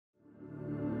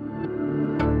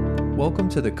Welcome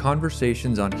to the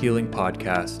Conversations on Healing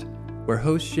podcast, where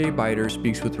host Shay Beider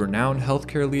speaks with renowned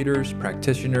healthcare leaders,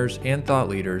 practitioners, and thought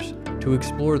leaders to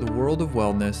explore the world of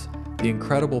wellness, the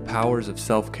incredible powers of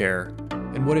self-care,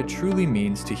 and what it truly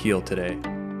means to heal today.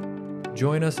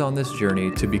 Join us on this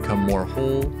journey to become more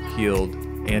whole, healed,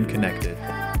 and connected.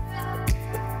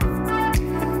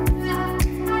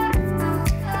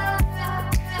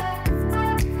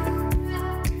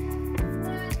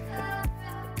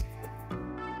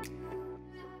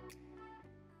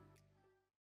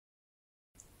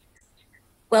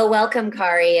 Well, welcome,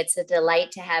 Kari. It's a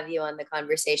delight to have you on the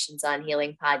Conversations on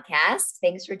Healing podcast.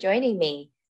 Thanks for joining me.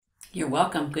 You're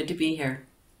welcome. Good to be here.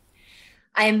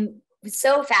 I'm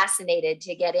so fascinated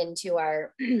to get into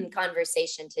our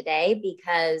conversation today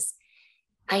because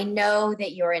I know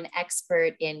that you're an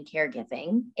expert in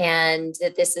caregiving and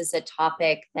that this is a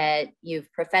topic that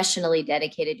you've professionally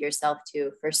dedicated yourself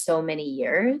to for so many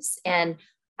years. And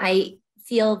I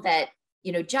feel that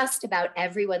just about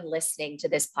everyone listening to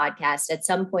this podcast at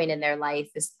some point in their life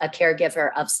is a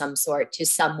caregiver of some sort to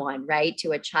someone, right?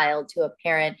 To a child, to a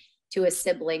parent, to a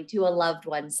sibling, to a loved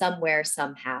one, somewhere,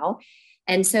 somehow.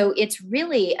 And so it's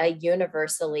really a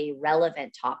universally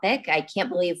relevant topic. I can't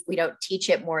believe we don't teach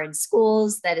it more in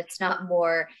schools, that it's not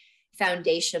more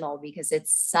foundational because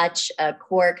it's such a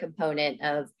core component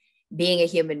of being a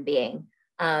human being.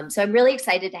 So I'm really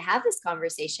excited to have this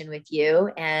conversation with you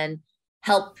and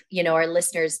help, our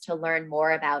listeners to learn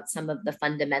more about some of the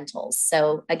fundamentals.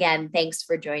 So again, thanks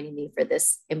for joining me for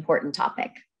this important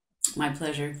topic. My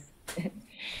pleasure.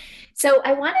 So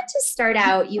I wanted to start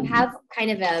out, you have kind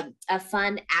of a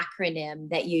fun acronym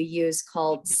that you use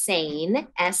called S.A.N.E,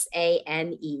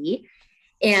 S-A-N-E.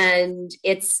 And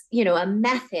it's, a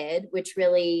method which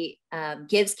really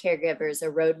gives caregivers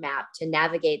a roadmap to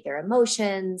navigate their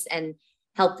emotions and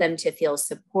help them to feel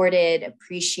supported,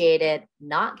 appreciated,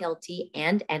 not guilty,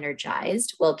 and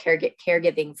energized while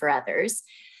caregiving for others.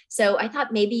 So I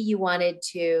thought maybe you wanted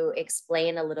to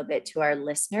explain a little bit to our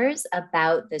listeners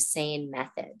about the S.A.N.E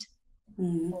method.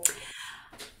 Mm-hmm.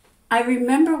 I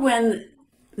remember when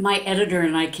my editor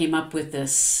and I came up with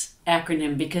this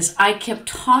acronym because I kept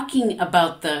talking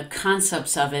about the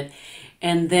concepts of it,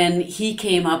 and then he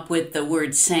came up with the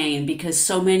word sane because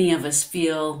so many of us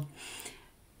feel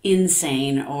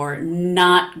insane or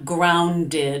not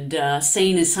grounded.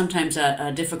 Sane is sometimes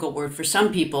a difficult word for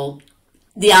some people.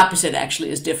 The opposite actually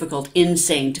is difficult.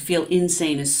 Insane. To feel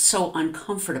insane is so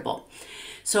uncomfortable.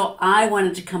 So I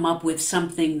wanted to come up with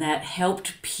something that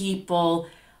helped people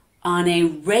on a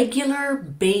regular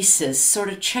basis sort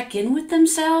of check in with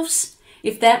themselves,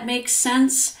 if that makes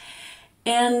sense.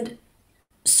 And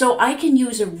so I can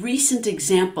use a recent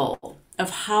example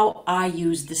of how I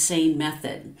use the S.A.N.E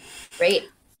method. Great.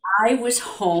 I was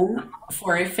home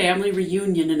for a family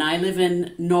reunion, and I live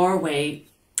in Norway,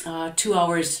 2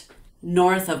 hours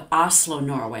north of Oslo,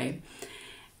 Norway.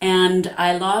 And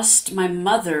I lost my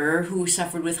mother, who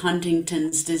suffered with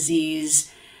Huntington's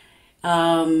disease.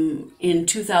 In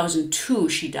 2002,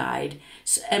 she died.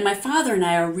 And my father and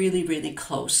I are really, really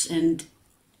close. And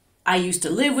I used to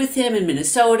live with him in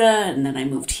Minnesota, and then I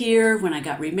moved here when I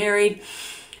got remarried.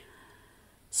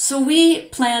 So we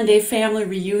planned a family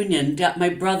reunion, got my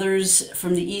brothers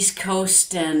from the East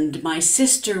Coast and my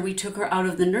sister, we took her out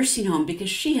of the nursing home because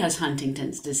she has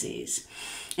Huntington's disease.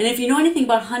 And if you know anything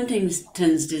about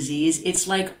Huntington's disease, it's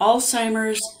like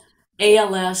Alzheimer's,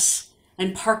 ALS,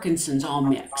 and Parkinson's all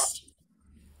mixed.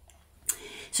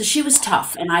 So she was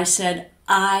tough, and I said,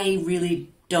 I really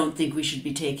don't think we should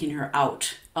be taking her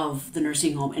out of the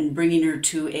nursing home and bringing her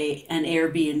to an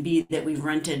Airbnb that we've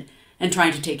rented and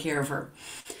trying to take care of her.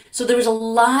 So there was a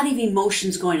lot of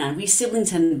emotions going on. We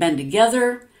siblings hadn't been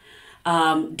together.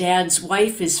 Dad's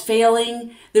wife is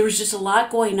failing. There was just a lot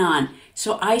going on.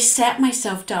 So I sat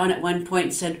myself down at one point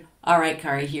and said, all right,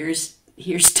 Kari,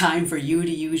 here's time for you to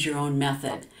use your own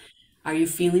method. Are you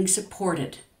feeling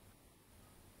supported?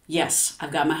 Yes,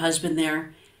 I've got my husband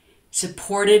there.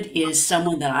 Supported is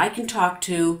someone that I can talk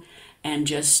to and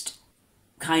just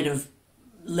kind of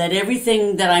let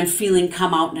everything that I'm feeling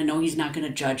come out, and I know he's not going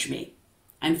to judge me.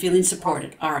 I'm feeling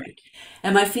supported. All right.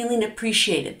 Am I feeling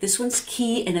appreciated? This one's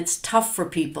key, and it's tough for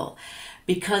people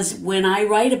because when I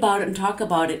write about it and talk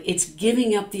about it, it's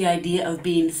giving up the idea of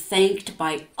being thanked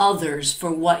by others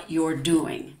for what you're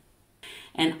doing.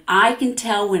 And I can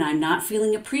tell when I'm not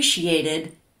feeling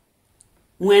appreciated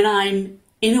when I'm,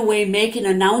 in a way, making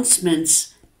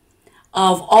announcements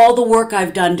of all the work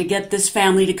I've done to get this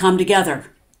family to come together,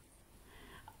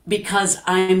 because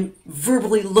I'm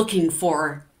verbally looking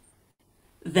for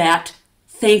that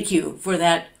thank you, for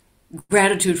that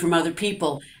gratitude from other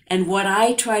people. And what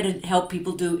I try to help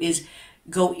people do is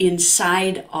go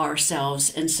inside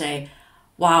ourselves and say,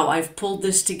 wow, I've pulled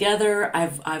this together.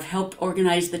 I've helped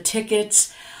organize the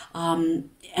tickets. And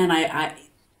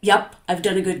yep, I've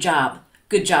done a good job.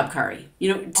 Good job, Kari.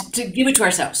 To give it to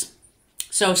ourselves.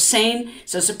 So sane,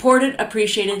 so supported,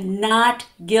 appreciated, not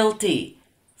guilty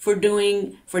for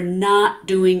not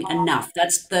doing enough.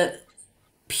 That's the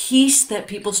piece that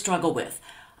people struggle with.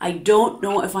 I don't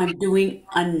know if I'm doing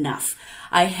enough.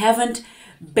 I haven't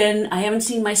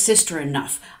seen my sister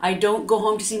enough. I don't go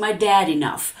home to see my dad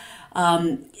enough.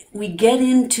 We get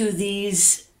into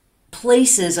these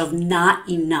places of not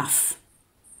enough.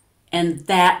 And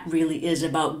that really is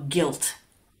about guilt.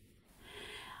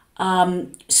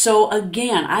 So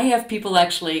again, I have people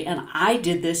actually, and I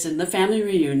did this in the family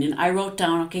reunion. I wrote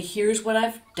down, okay, here's what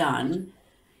I've done.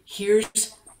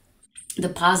 Here's the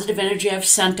positive energy I've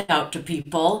sent out to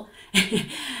people.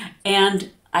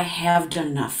 And I have done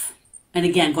enough. And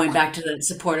again, going back to the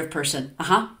supportive person,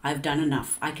 I've done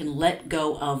enough. I can let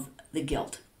go of the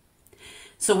guilt.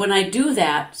 So when I do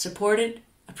that, supported,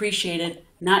 appreciated,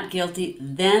 not guilty,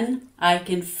 then I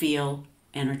can feel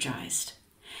energized.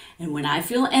 And when I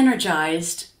feel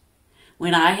energized,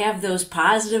 when I have those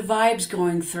positive vibes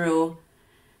going through,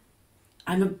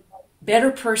 I'm a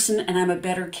better person and I'm a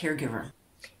better caregiver.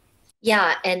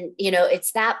 Yeah. And,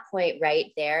 it's that point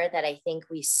right there that I think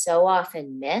we so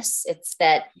often miss. It's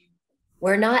that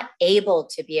we're not able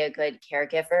to be a good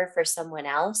caregiver for someone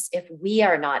else if we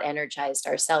are not energized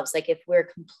ourselves. Like if we're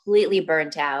completely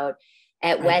burnt out,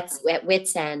 at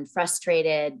wit's end,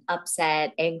 frustrated,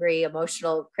 upset, angry,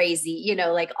 emotional, crazy,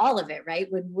 like all of it,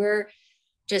 right? When we're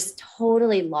just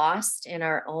totally lost in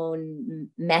our own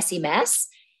messy mess,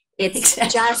 it's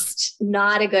just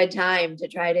not a good time to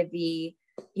try to be,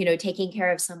 taking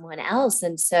care of someone else.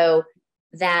 And so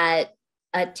that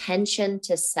attention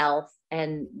to self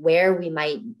and where we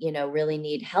might, really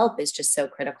need help is just so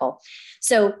critical.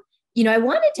 So, I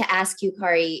wanted to ask you,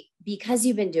 Kari, because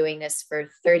you've been doing this for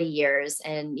 30 years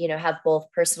and, have both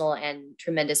personal and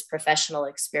tremendous professional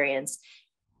experience.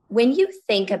 When you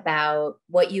think about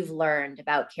what you've learned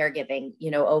about caregiving,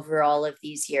 over all of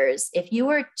these years, if you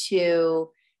were to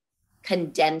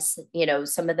condense,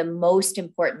 some of the most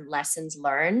important lessons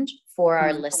learned for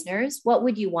our listeners, what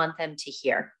would you want them to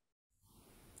hear?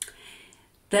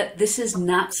 That this is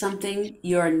not something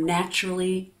you're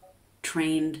naturally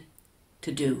trained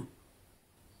to do.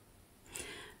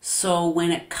 So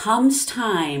when it comes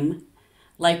time,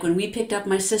 like when we picked up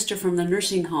my sister from the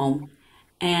nursing home,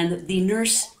 and the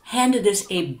nurse handed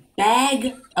us a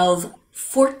bag of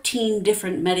 14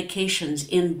 different medications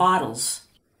in bottles.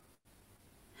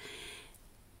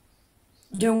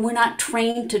 We're not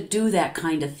trained to do that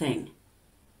kind of thing.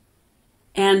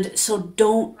 And so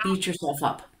don't beat yourself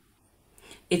up.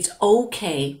 It's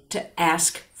okay to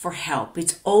ask for help.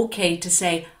 It's okay to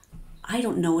say, I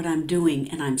don't know what I'm doing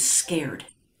and I'm scared.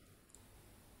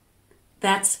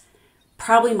 That's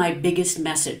probably my biggest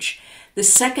message. The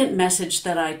second message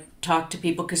that I talk to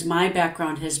people, because my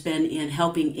background has been in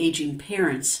helping aging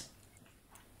parents,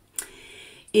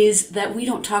 is that we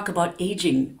don't talk about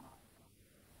aging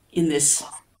in this.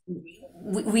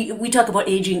 We talk about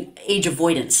age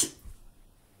avoidance.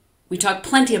 We talk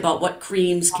plenty about what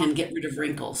creams can get rid of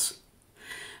wrinkles,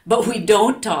 but we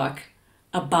don't talk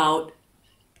about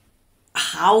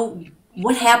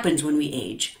what happens when we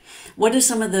age. What are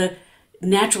some of the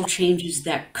natural changes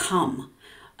that come?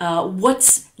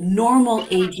 What's normal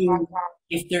aging,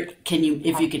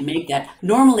 if you can make that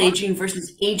normal aging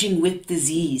versus aging with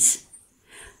disease?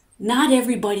 Not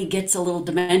everybody gets a little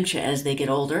dementia as they get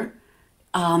older.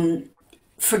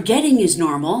 Forgetting is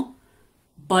normal,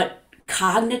 but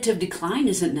cognitive decline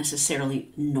isn't necessarily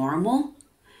normal.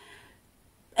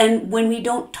 And when we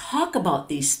don't talk about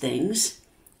these things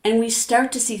and we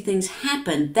start to see things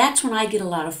happen, that's when I get a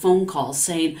lot of phone calls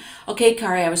saying, okay,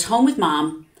 Kari, I was home with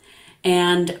mom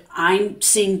and I'm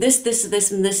seeing this, this, this,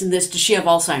 and this, and this. Does she have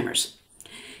Alzheimer's?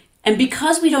 And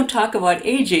because we don't talk about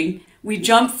aging, we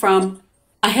jump from,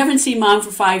 I haven't seen mom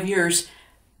for 5 years.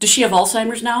 Does she have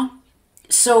Alzheimer's now?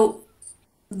 So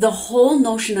the whole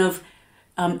notion of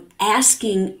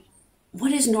asking,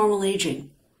 what is normal aging?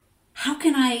 How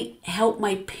can I help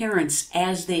my parents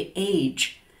as they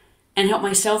age and help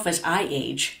myself as I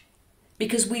age?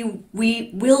 Because we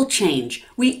will change.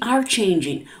 We are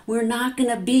changing. We're not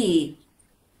going to be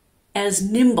as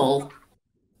nimble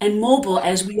and mobile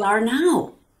as we are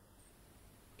now.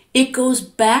 It goes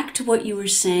back to what you were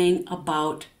saying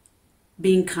about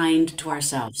being kind to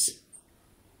ourselves.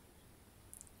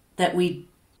 That we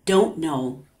don't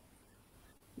know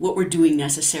what we're doing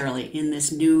necessarily in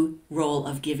this new role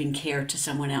of giving care to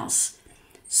someone else.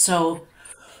 So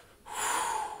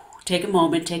take a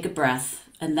moment, take a breath,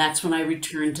 and that's when I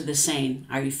return to the S.A.N.E.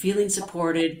 Are you feeling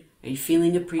supported? Are you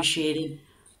feeling appreciated?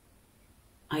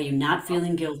 Are you not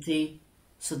feeling guilty?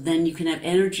 So then you can have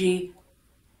energy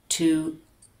to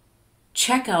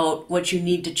check out what you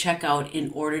need to check out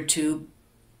in order to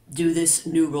do this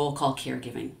new role called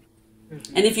caregiving.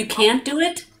 Mm-hmm. And if you can't do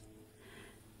it,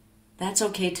 that's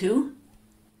okay too.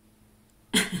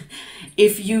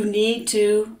 If you need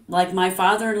to, like my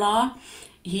father-in-law,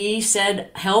 he said,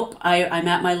 help, I'm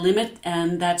at my limit,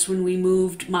 and that's when we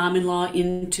moved mom-in-law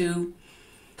into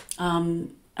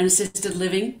an assisted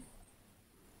living.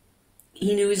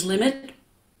 He knew his limit.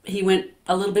 He went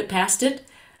a little bit past it,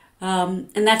 and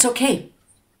that's okay.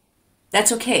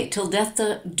 That's okay. Till death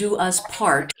do us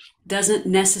part doesn't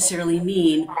necessarily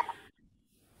mean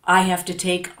I have to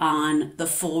take on the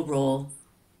full role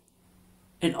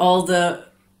and all the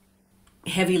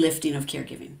heavy lifting of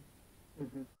caregiving.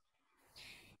 Mm-hmm.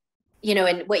 You know,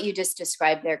 and what you just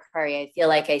described there, Kari, I feel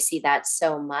like I see that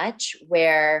so much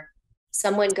where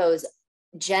someone goes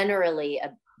generally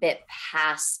a bit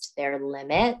past their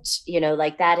limit, you know,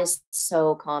 like that is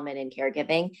so common in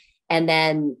caregiving. And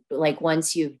then like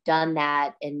once you've done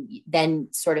that and then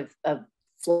sort of a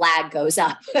flag goes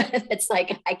up, it's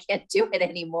like, I can't do it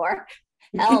anymore.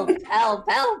 Help, help,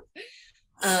 help.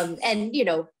 And, you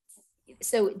know,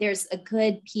 so there's a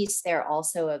good piece there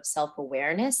also of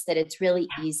self-awareness that it's really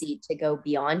easy to go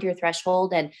beyond your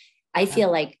threshold. And I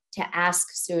feel like to ask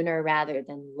sooner rather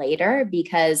than later,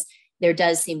 because there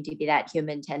does seem to be that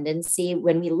human tendency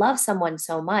when we love someone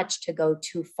so much to go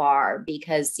too far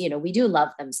because, you know, we do love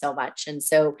them so much. And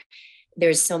so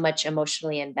there's so much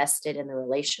emotionally invested in the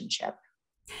relationship.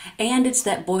 And it's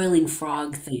that boiling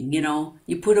frog thing, you know,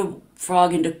 you put a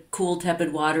frog into cool,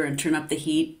 tepid water and turn up the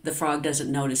heat, the frog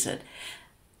doesn't notice it.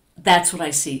 That's what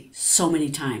I see so many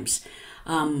times.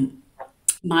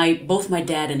 Both my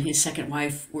dad and his second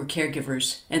wife were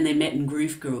caregivers, and they met in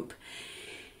grief group.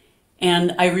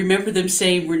 And I remember them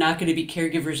saying, we're not going to be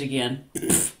caregivers again.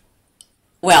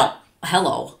 Well,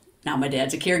 hello. Now my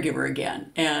dad's a caregiver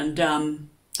again. And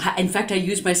in fact, I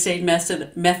used my same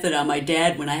method on my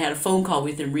dad when I had a phone call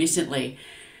with him recently.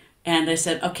 And I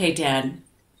said, okay, Dad,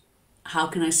 how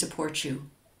can I support you?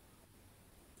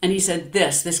 And he said,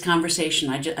 this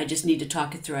conversation, I just need to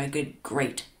talk it through. I go,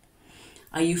 great.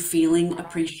 Are you feeling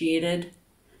appreciated?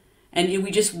 And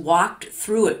we just walked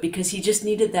through it because he just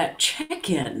needed that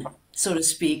check-in, so to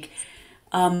speak,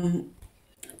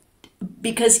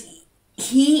 because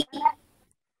he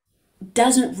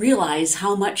doesn't realize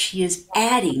how much he is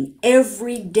adding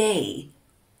every day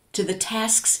to the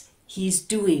tasks he's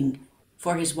doing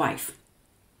for his wife.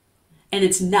 And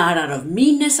it's not out of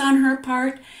meanness on her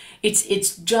part.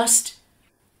 It's just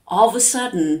all of a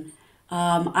sudden,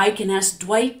 I can ask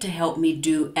Dwight to help me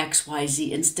do X, Y,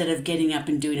 Z instead of getting up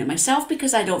and doing it myself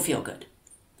because I don't feel good.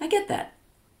 I get that.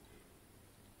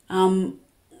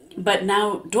 But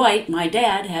now Dwight, my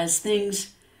dad, has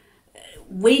things,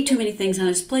 way too many things on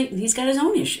his plate, and he's got his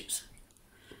own issues.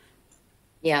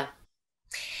 Yeah.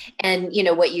 And you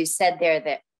know what you said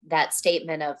there, that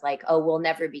statement of like, oh, we'll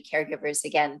never be caregivers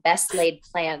again, best laid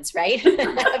plans, right? For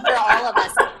all of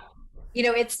us. You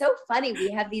know, it's so funny.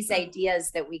 We have these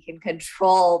ideas that we can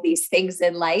control these things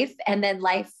in life, and then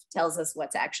life tells us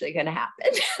what's actually going to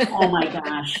happen. Oh my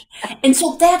gosh. And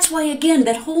so that's why, again,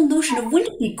 that whole notion of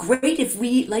wouldn't it be great if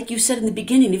we, like you said in the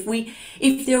beginning,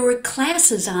 if there were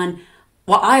classes on,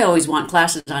 well, I always want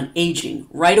classes on aging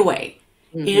right away.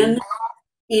 Mm-hmm.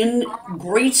 In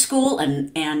grade school and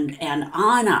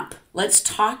on up. Let's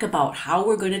talk about how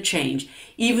we're going to change,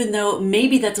 even though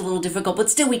maybe that's a little difficult, but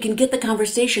still we can get the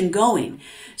conversation going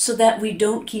so that we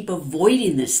don't keep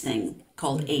avoiding this thing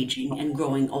called aging and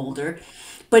growing older.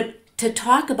 But to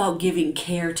talk about giving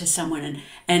care to someone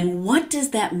and what does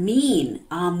that mean?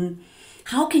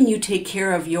 How can you take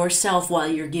care of yourself while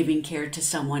you're giving care to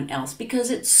someone else?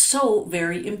 Because it's so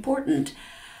very important.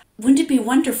 Wouldn't it be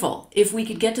wonderful if we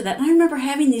could get to that? And I remember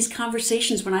having these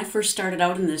conversations when I first started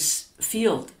out in this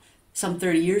field some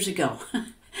 30 years ago.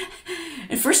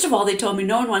 And first of all, they told me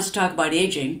no one wants to talk about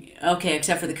aging. Okay,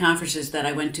 except for the conferences that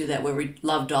I went to where we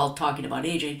loved all talking about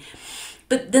aging.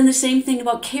 But then the same thing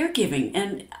about caregiving.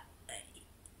 And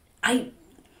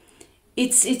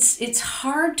it's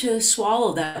hard to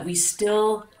swallow that we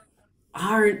still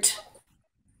aren't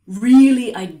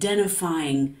really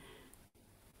identifying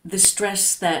the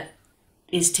stress that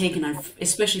is taken on,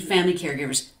 especially family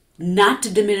caregivers, not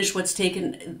to diminish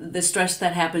the stress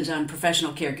that happens on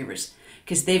professional caregivers,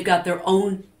 because they've got their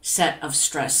own set of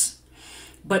stress.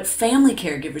 But family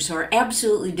caregivers who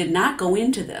absolutely did not go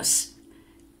into this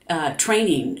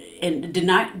training and did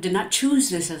not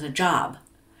choose this as a job,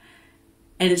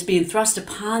 and it's being thrust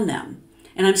upon them.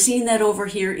 And I'm seeing that over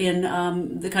here in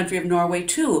the country of Norway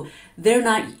too.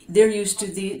 They're used to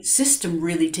the system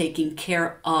really taking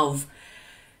care of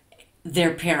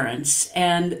their parents,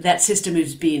 and that system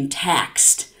is being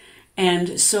taxed.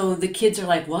 And so the kids are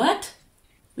like, what?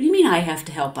 What do you mean I have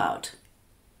to help out?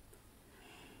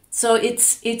 So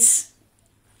it's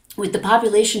with the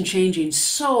population changing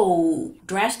so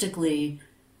drastically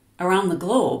around the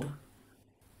globe,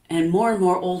 and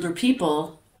more older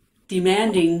people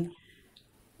demanding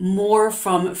more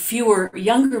from fewer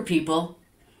younger people,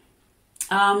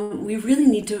 we really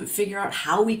need to figure out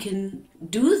how we can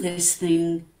do this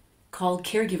thing called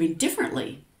caregiving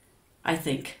differently, I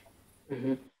think.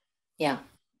 Mm-hmm. Yeah.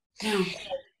 Yeah.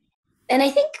 And I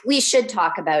think we should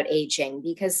talk about aging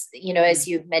because, as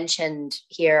you've mentioned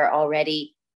here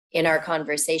already in our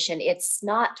conversation, it's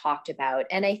not talked about.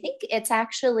 And I think it's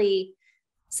actually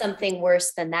something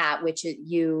worse than that, which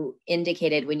you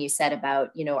indicated when you said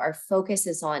about, our focus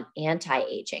is on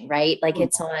anti-aging, right? Like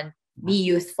it's on be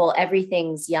youthful,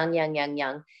 everything's young, young, young,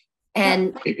 young.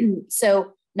 And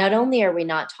so not only are we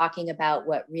not talking about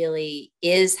what really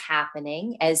is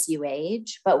happening as you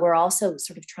age, but we're also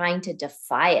sort of trying to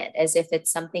defy it as if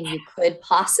it's something you could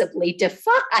possibly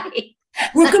defy.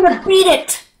 We're going to beat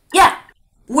it. Yeah.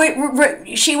 We're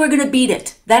going to beat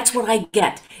it. That's what I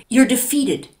get. You're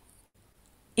defeated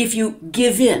if you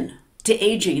give in to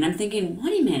aging. And I'm thinking,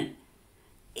 wait a minute.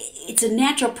 It's a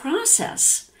natural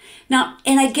process. Now,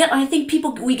 and I think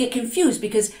we get confused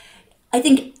because I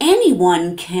think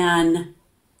anyone can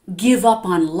give up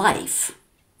on life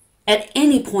at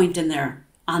any point on their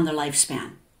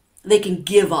lifespan. They can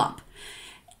give up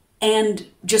and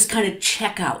just kind of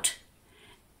check out.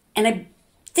 And I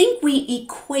think we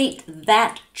equate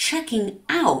that checking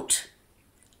out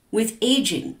with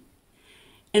aging.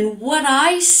 And what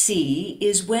I see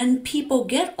is when people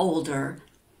get older,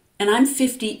 and I'm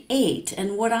 58,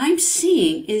 and what I'm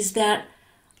seeing is that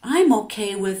I'm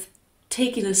okay with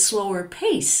taking a slower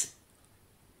pace,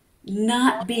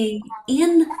 not being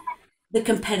in the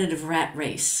competitive rat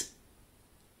race.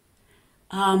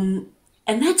 And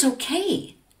that's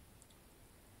okay.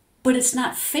 But it's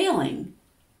not failing.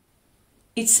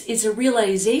 It's a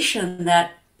realization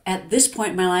that at this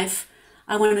point in my life,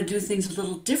 I want to do things a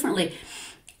little differently.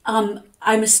 I'm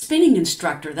a spinning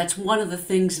instructor. That's one of the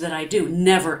things that I do.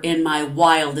 Never in my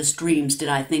wildest dreams did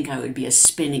I think I would be a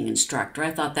spinning instructor.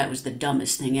 I thought that was the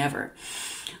dumbest thing ever.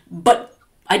 But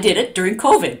I did it during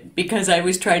COVID because I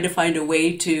was trying to find a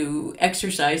way to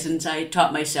exercise, and I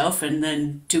taught myself, and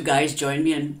then 2 guys joined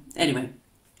me. And anyway,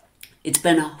 it's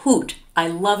been a hoot. I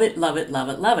love it, love it, love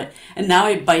it, love it. And now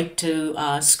I bike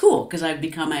to school because I've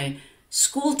become a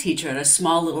school teacher at a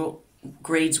small little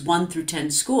grades 1 through 10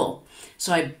 school.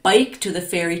 So I bike to the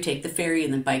ferry, take the ferry,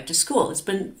 and then bike to school. It's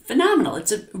been phenomenal.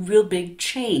 It's a real big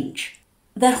change.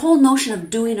 That whole notion of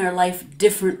doing our life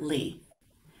differently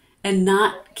and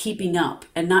not keeping up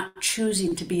and not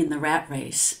choosing to be in the rat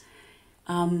race,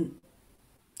 to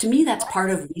me, that's part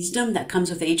of wisdom that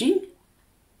comes with aging.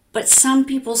 But some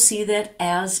people see that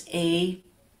as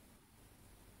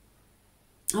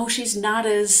she's not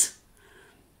as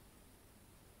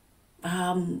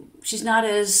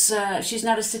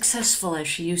successful as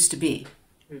she used to be.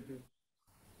 Mm-hmm.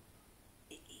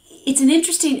 It's an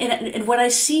interesting, and what I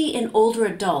see in older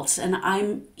adults, and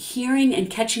I'm hearing and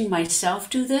catching myself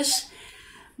do this,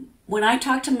 when I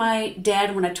talk to my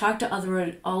dad, when I talk to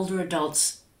other older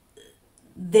adults,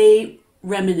 they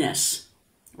reminisce,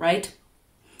 right?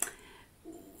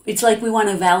 It's like we want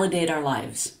to validate our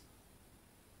lives.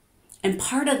 And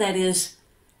part of that is,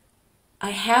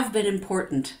 I have been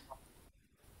important.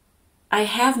 I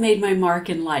have made my mark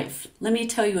in life. Let me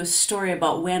tell you a story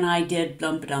about when I did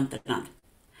dum-ba-dum-ba-dum.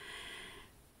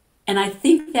 And I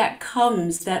think that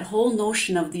whole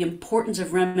notion of the importance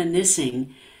of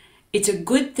reminiscing, it's a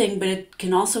good thing, but it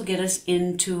can also get us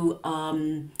into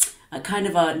a kind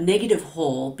of a negative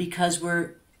hole because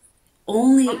we're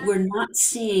not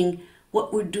seeing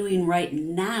what we're doing right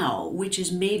now, which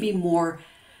is maybe more,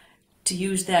 to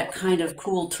use that kind of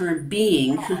cool term,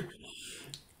 being.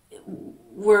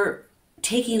 We're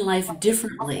taking life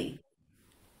differently.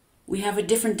 We have a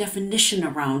different definition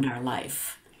around our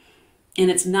life. And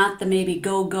it's not the maybe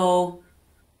go,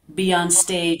 be on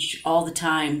stage all the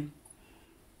time,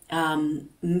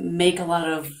 make a lot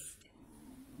of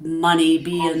money,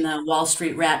 be in the Wall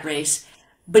Street rat race,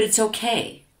 but it's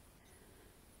okay.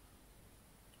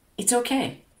 It's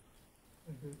okay.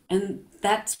 Mm-hmm. And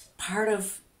that's part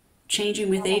of changing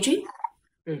with aging.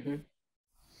 Mm-hmm.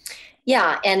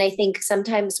 Yeah. And I think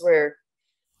sometimes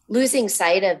losing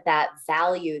sight of that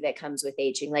value that comes with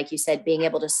aging. Like you said, being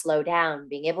able to slow down,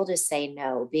 being able to say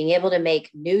no, being able to make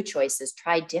new choices,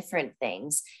 try different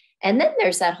things. And then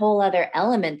there's that whole other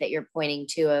element that you're pointing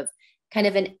to of kind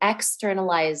of an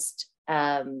externalized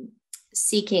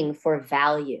seeking for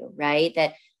value, right?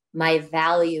 That my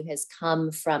value has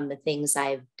come from the things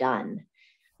I've done.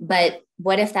 But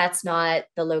what if that's not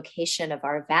the location of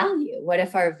our value? What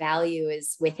if our value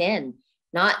is within,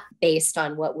 not based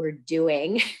on what we're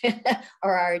doing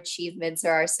or our achievements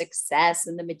or our success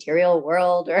in the material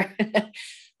world, or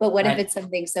but what if it's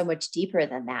something so much deeper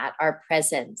than that? Our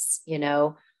presence, you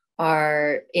know,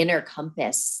 our inner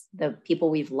compass, the people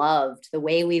we've loved, the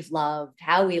way we've loved,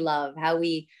 how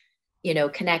we, you know,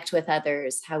 connect with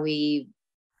others, how we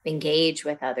engage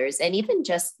with others. And even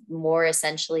just more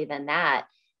essentially than that,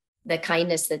 the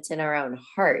kindness that's in our own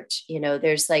heart. You know,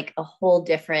 there's like a whole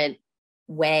different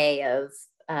way of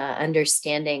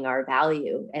understanding our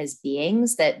value as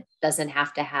beings that doesn't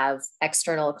have to have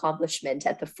external accomplishment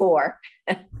at the fore.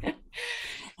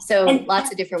 So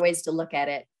lots of different ways to look at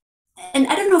it. And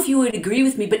I don't know if you would agree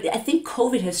with me, but I think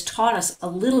COVID has taught us a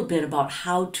little bit about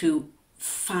how to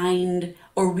find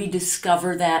or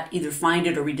rediscover that, either find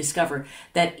it or rediscover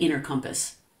that inner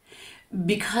compass.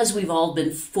 Because we've all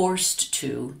been forced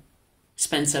to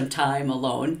spend some time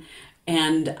alone.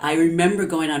 And I remember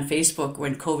going on Facebook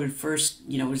when COVID first,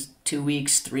 you know, was 2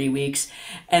 weeks, 3 weeks,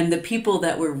 and the people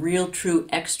that were real true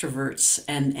extroverts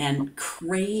and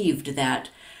craved that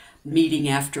meeting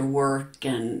after work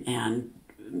and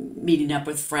meeting up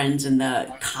with friends and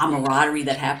the camaraderie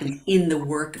that happens in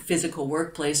the physical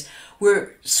workplace,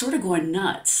 were sort of going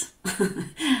nuts.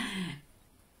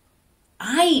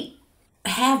 I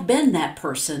have been that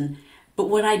person, but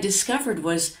what I discovered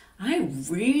was I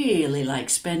really like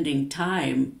spending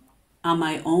time on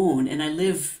my own, and I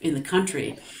live in the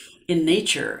country, in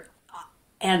nature,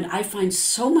 and I find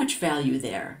so much value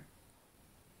there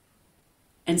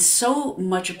and so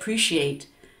much appreciate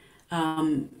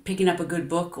picking up a good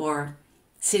book or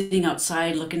sitting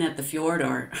outside looking at the fjord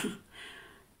or,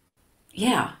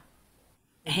 yeah,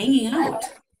 hanging out.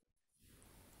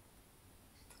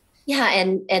 Yeah.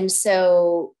 And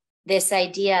so this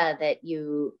idea that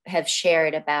you have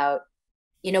shared about,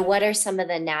 you know, what are some of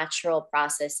the natural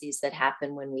processes that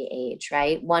happen when we age,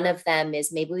 right? One of them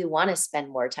is maybe we want to spend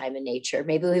more time in nature.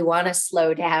 Maybe we want to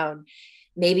slow down.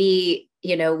 Maybe,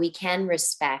 you know, we can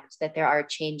respect that there are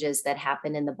changes that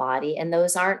happen in the body, and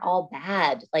those aren't all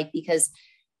bad, like, because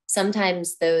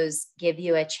sometimes those give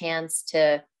you a chance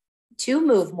to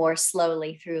move more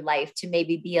slowly through life, to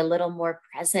maybe be a little more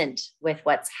present with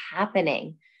what's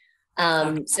happening.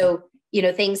 So, you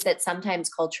know, things that sometimes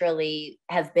culturally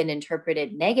have been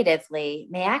interpreted negatively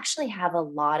may actually have a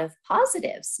lot of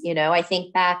positives. You know, I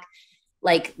think back,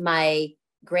 like my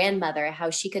grandmother, how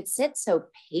she could sit so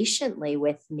patiently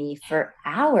with me for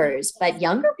hours, but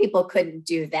younger people couldn't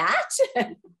do that.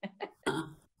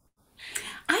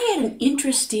 I had an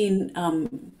interesting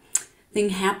thing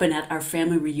happen at our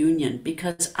family reunion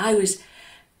because I was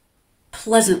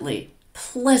pleasantly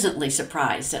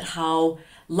surprised at how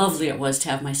lovely it was to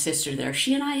have my sister there.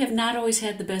 She and I have not always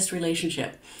had the best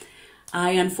relationship.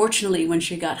 I, unfortunately, when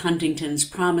she got Huntington's,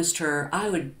 promised her I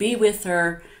would be with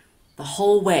her the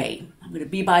whole way. I'm going to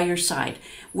be by your side.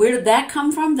 Where did that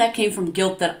come from? That came from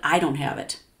guilt that I don't have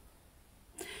it.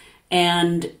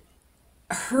 And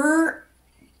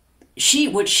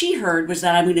what she heard was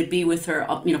that I'm going to be with her,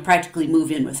 you know, practically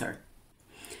move in with her.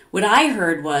 What I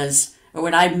heard was, or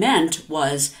what I meant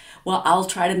was, well, I'll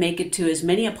try to make it to as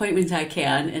many appointments I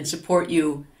can and support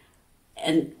you,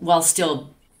 and while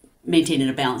still maintaining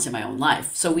a balance in my own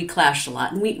life. So we clashed a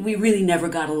lot, and we really never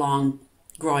got along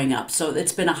growing up. So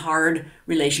it's been a hard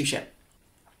relationship.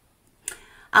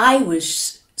 I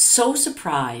was so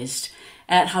surprised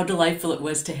at how delightful it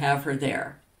was to have her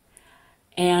there.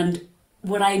 And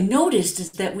what I noticed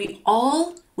is that we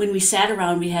all, when we sat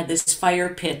around, we had this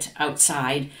fire pit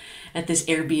outside at this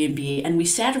Airbnb, and we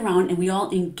sat around and we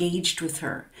all engaged with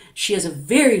her. She has a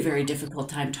very, very difficult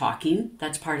time talking.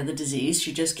 That's part of the disease.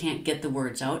 She just can't get the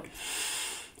words out.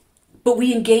 But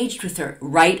we engaged with her.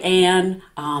 Right, Anne?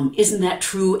 Isn't that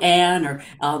true, Anne? Or,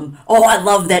 oh, I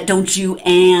love that, don't you,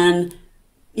 Anne?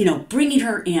 You know, bringing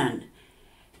her in.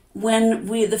 When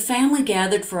the family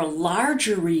gathered for a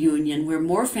larger reunion where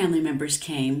more family members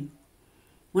came,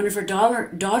 one of her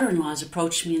daughter-in-laws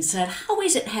approached me and said, how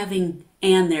is it having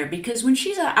Anne there? Because when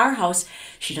she's at our house,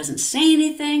 she doesn't say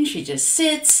anything. She just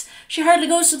sits. She hardly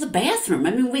goes to the bathroom.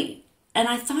 I mean, and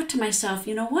I thought to myself,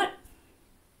 you know what?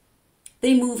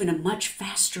 They move in a much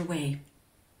faster way.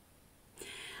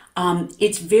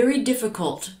 It's very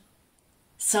difficult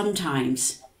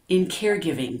sometimes in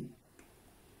caregiving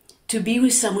to be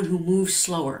with someone who moves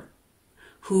slower,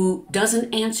 who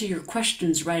doesn't answer your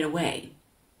questions right away,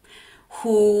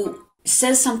 who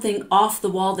says something off the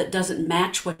wall that doesn't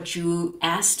match what you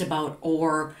asked about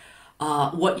or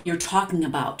what you're talking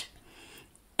about.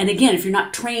 And again, if you're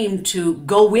not trained to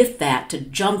go with that, to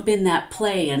jump in that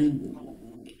play and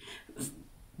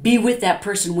be with that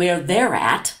person where they're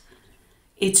at,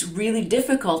 it's really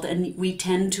difficult. And we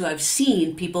tend to, I've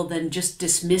seen people then just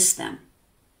dismiss them.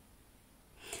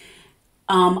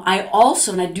 I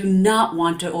also, and I do not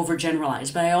want to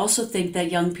overgeneralize, but I also think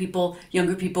that younger people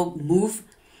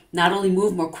not only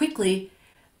move more quickly,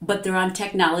 but they're on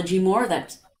technology more.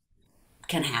 That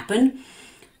can happen.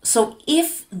 So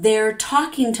if they're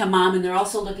talking to mom and they're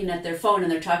also looking at their phone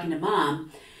and they're talking to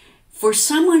mom, for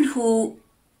someone who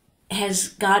has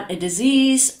got a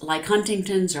disease like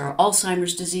Huntington's or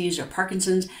Alzheimer's disease or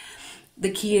Parkinson's,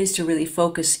 the key is to really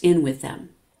focus in with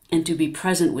them and to be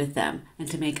present with them and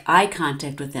to make eye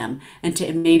contact with them and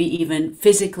to maybe even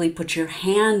physically put your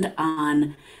hand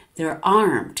on their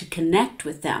arm to connect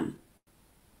with them.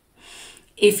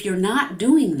 If you're not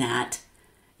doing that,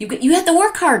 you have to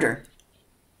work harder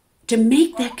to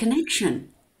make that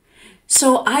connection.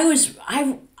 So it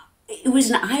was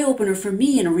an eye opener for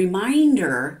me and a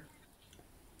reminder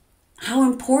how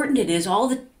important it is all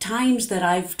the times that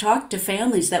I've talked to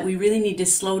families that we really need to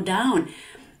slow down.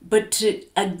 But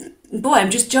boy, I'm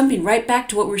just jumping right back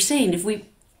to what we're saying. If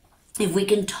we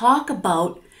can talk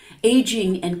about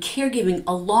aging and caregiving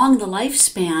along the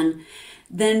lifespan,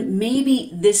 then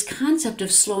maybe this concept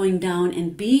of slowing down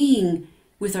and being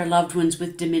with our loved ones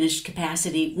with diminished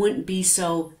capacity wouldn't be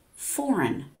so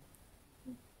foreign.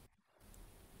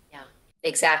 Yeah,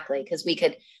 exactly. Because we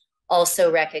could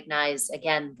also recognize,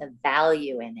 again, the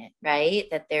value in it, right?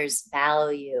 That there's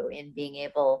value in being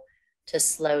able to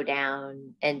slow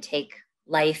down and take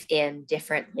life in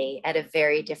differently at a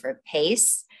very different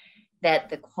pace, that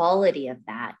the quality of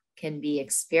that can be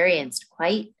experienced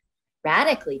quite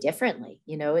radically differently.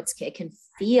 It can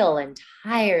feel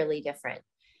entirely different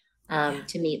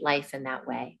to meet life in that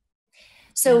way.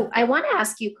 So I want to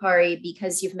ask you, Kari,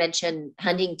 because you've mentioned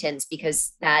Huntington's,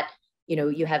 because that,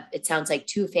 you have, it sounds like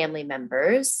two family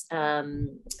members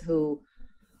who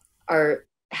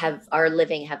have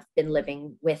been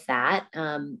living with that.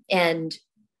 And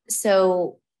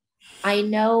so I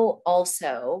know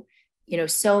also,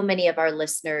 so many of our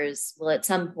listeners will at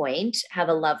some point have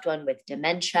a loved one with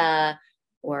dementia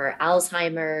or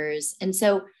Alzheimer's. And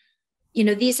so,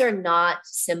 these are not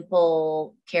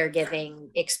simple caregiving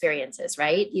experiences,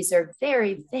 right? These are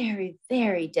very, very,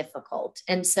 very difficult.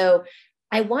 And so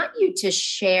I want you to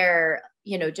share,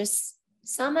 just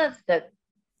some of the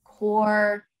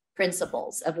core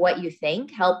principles of what you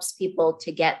think helps people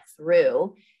to get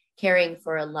through caring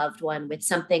for a loved one with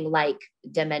something like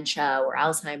dementia or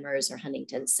Alzheimer's or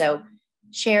Huntington's. So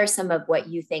share some of what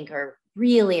you think are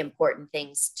really important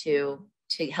things to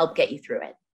help get you through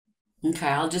it. Okay,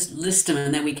 I'll just list them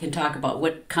and then we can talk about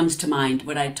what comes to mind,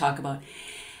 what I talk about.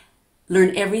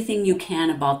 Learn everything you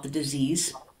can about the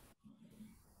disease.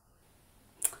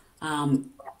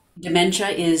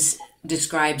 Dementia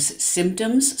describes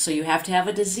symptoms, so you have to have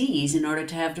a disease in order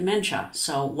to have dementia.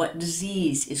 So what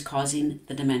disease is causing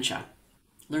the dementia?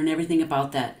 Learn everything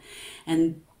about that.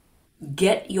 And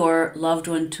get your loved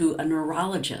one to a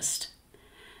neurologist.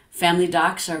 Family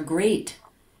docs are great,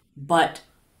 but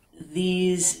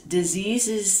these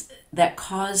diseases that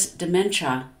cause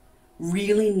dementia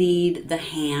really need the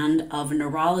hand of a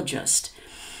neurologist.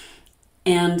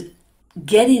 And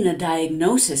getting a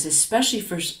diagnosis, especially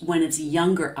for when it's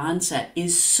younger onset,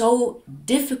 is so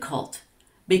difficult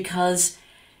because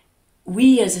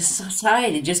we as a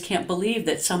society just can't believe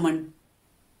that someone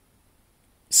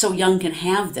so young can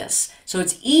have this. So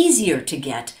it's easier to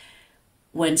get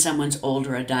when someone's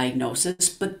older a diagnosis,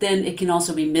 but then it can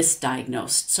also be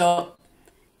misdiagnosed. So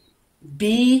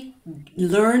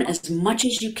learn as much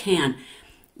as you can.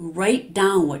 Write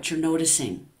down what you're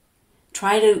noticing.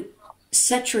 Try to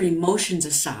set your emotions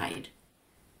aside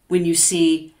when you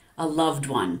see a loved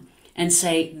one and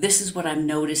say, this is what I'm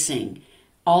noticing,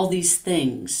 all these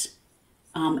things.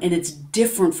 And it's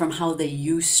different from how they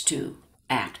used to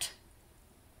act.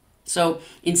 So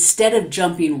instead of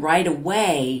jumping right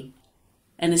away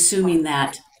and assuming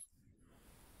that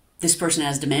this person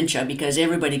has dementia, because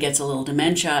everybody gets a little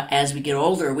dementia as we get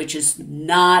older, which is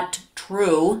not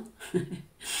true,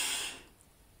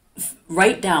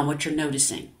 write down what you're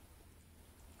noticing.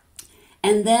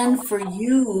 And then for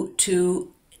you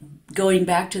to, going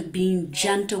back to being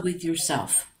gentle with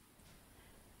yourself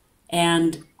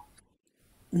and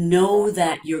know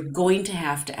that you're going to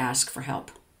have to ask for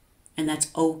help. and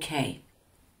that's okay.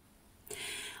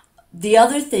 The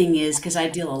other thing is, because I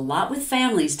deal a lot with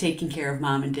families taking care of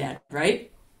mom and dad,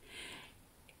 right?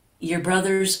 Your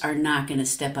brothers are not going to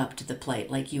step up to the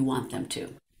plate like you want them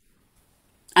to.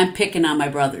 I'm picking on my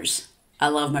brothers. I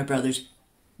love my brothers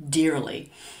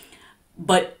dearly.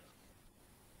 But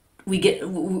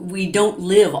we don't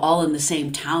live all in the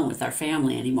same town with our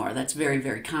family anymore. That's very,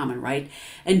 very common, right?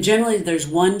 And generally there's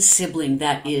one sibling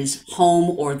that is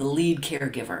home or the lead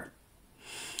caregiver.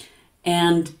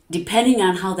 And depending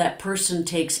on how that person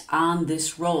takes on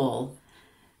this role,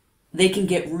 they can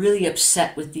get really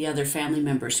upset with the other family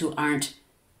members who aren't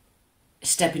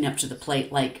stepping up to the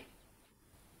plate like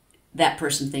that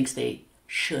person thinks they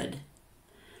should.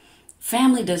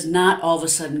 Family does not all of a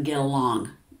sudden get along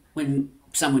when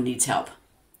someone needs help.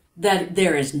 That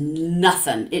there is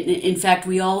nothing. In fact,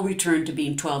 we all return to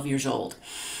being 12 years old.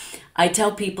 I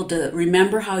tell people to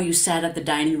remember how you sat at the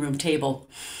dining room table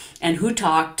and who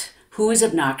talked, who was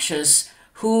obnoxious,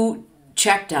 who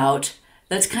checked out.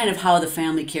 That's kind of how the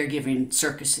family caregiving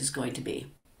circus is going to be.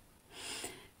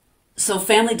 So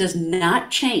family does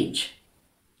not change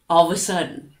all of a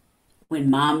sudden when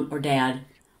mom or dad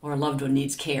or a loved one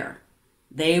needs care.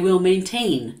 They will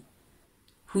maintain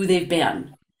who they've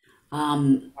been.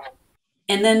 And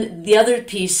then the other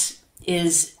piece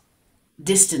is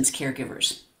distance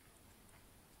caregivers.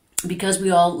 Because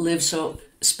we all live so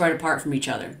spread apart from each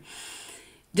other.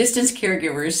 Distance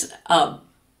caregivers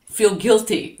feel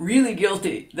guilty, really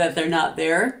guilty that they're not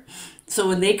there. So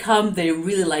when they come, they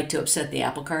really like to upset the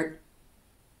apple cart.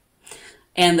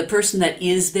 And the person that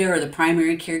is there, or the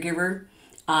primary caregiver,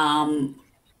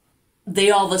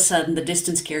 they all of a sudden, the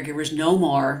distance caregivers know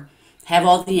more, have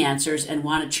all the answers, and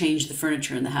want to change the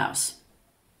furniture in the house.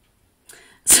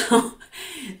 So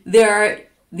there are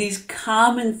these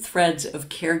common threads of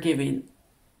caregiving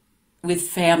with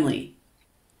family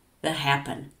that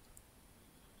happen.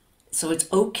 So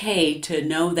it's okay to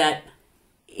know that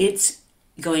it's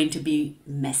going to be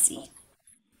messy.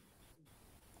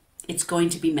 It's going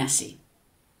to be messy.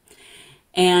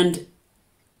 And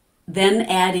then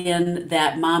add in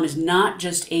that mom is not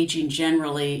just aging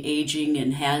generally, aging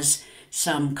and has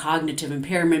some cognitive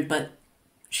impairment, but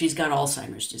she's got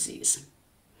Alzheimer's disease.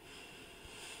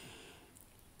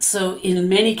 So in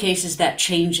many cases that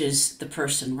changes the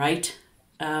person, right?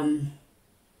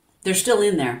 They're still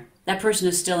in there. That person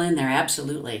is still in there,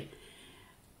 absolutely.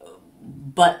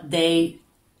 But they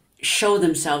show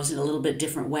themselves in a little bit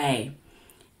different way.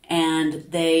 And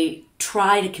they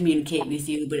try to communicate with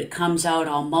you, but it comes out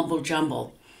all mumble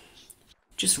jumble.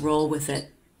 Just roll with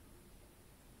it.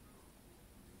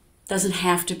 Doesn't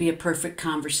have to be a perfect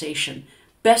conversation.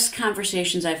 Best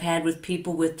conversations I've had with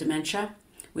people with dementia,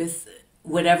 with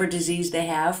whatever disease they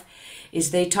have,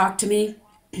 is they talk to me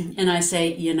and I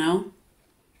say, you know,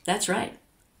 that's right.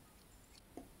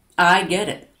 I get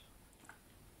it.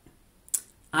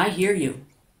 I hear you.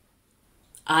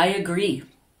 I agree.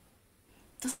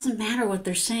 Doesn't matter what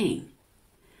they're saying.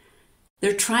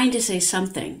 They're trying to say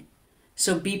something.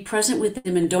 So be present with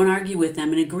them and don't argue with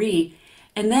them and agree.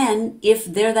 And then if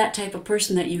they're that type of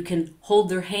person that you can hold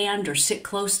their hand or sit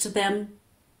close to them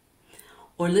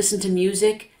or listen to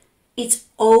music, it's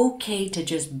okay to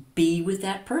just be with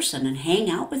that person and hang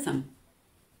out with them.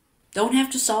 Don't have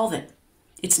to solve it.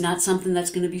 It's not something that's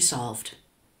going to be solved.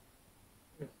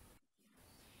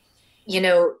 You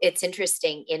know, it's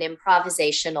interesting in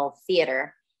improvisational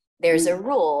theater, there's a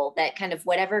rule that kind of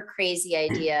whatever crazy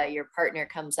idea your partner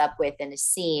comes up with in a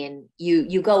scene,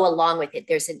 you go along with it.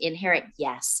 There's an inherent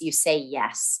yes. You say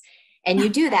yes. And you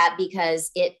do that because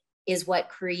it is what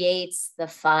creates the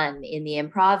fun in the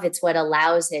improv. It's what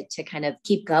allows it to kind of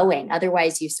keep going.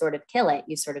 Otherwise, you sort of kill it.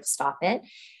 You sort of stop it.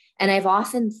 And I've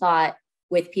often thought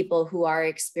with people who are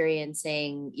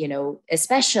experiencing, you know,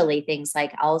 especially things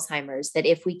like Alzheimer's, that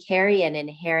if we carry an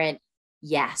inherent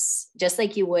yes, just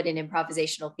like you would in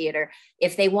improvisational theater,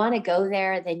 if they want to go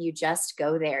there, then you just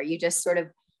go there. You just sort of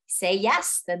say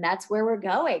yes, then that's where we're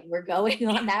going. We're going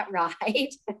on that ride.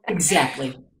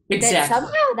 Exactly. That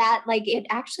somehow that like it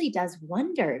actually does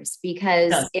wonders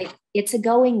because it's a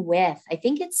going with. I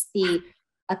think it's the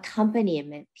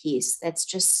accompaniment piece that's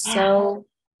just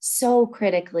so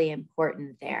critically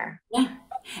important there. Yeah.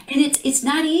 And it's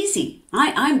not easy.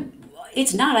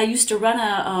 It's not. I used to run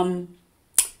a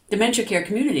dementia care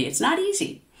community. It's not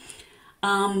easy.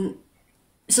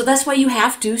 So that's why you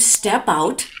have to step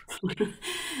out.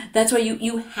 That's why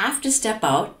you have to step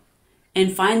out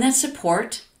and find that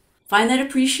support, find that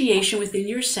appreciation within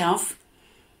yourself,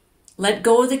 let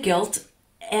go of the guilt,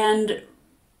 and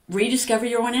rediscover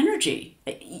your own energy.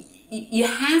 You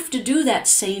have to do that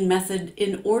S.A.N.E method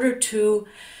in order to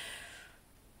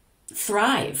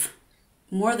thrive,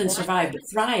 more than survive, but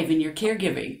thrive in your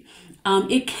caregiving.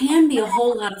 It can be a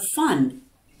whole lot of fun,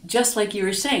 just like you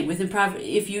were saying with improv.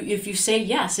 If you say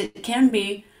yes, it can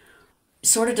be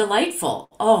sort of delightful.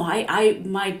 Oh,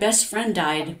 my best friend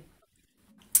died.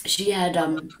 She had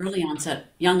young onset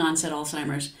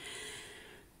Alzheimer's,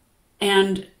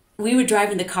 and we would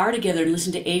drive in the car together and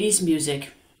listen to 80s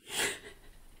music.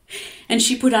 And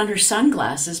she put on her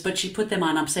sunglasses, but she put them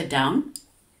on upside down.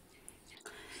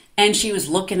 And she was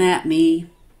looking at me,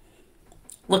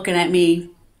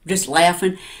 just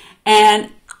laughing. And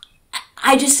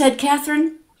I just said,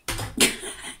 Catherine,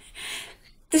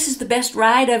 this is the best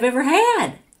ride I've ever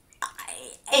had.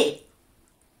 It,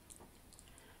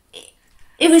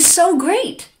 it was so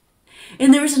great.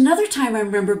 And there was another time I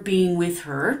remember being with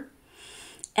her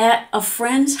at a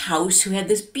friend's house who had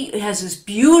has this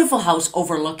beautiful house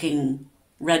overlooking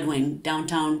Red Wing,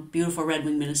 downtown, beautiful Red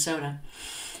Wing, Minnesota.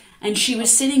 And she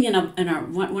was sitting in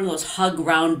one of those hug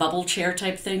round bubble chair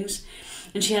type things,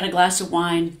 and she had a glass of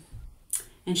wine,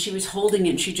 and she was holding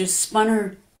it, and she just spun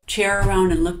her chair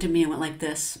around and looked at me and went like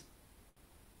this.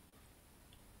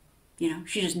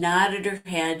 She just nodded her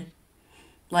head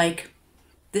like,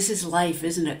 this is life,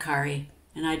 isn't it, Kari?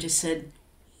 And I just said,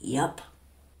 yep.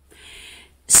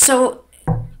 So,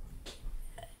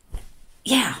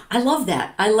 yeah, I love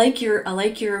that. I like your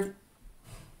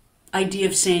idea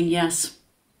of saying yes.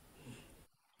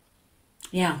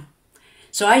 Yeah.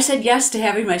 So I said yes to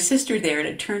having my sister there, and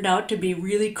it turned out to be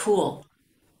really cool.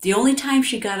 The only time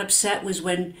she got upset was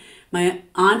when my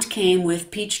aunt came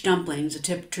with peach dumplings, a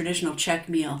traditional Czech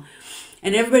meal,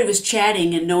 and everybody was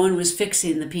chatting and no one was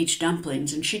fixing the peach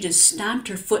dumplings, and she just stomped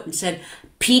her foot and said,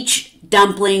 "Peach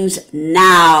dumplings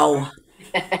now."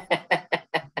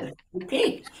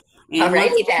 Okay. And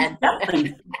Alrighty then.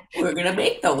 We're gonna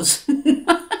make those.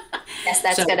 Yes,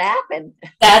 that's So going to happen.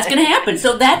 that's gonna happen.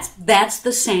 So that's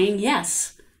the saying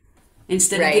yes.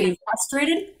 Instead of Right. getting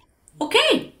frustrated,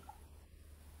 okay,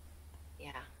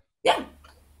 Yeah. yeah.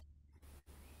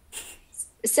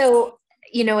 So,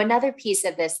 another piece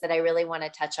of this that I really want to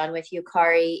touch on with you,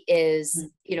 Kari, is,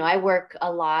 I work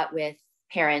a lot with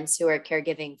parents who are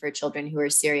caregiving for children who are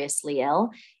seriously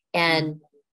ill. And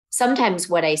sometimes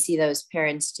what I see those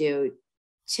parents do,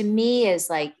 to me, is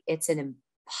like, it's an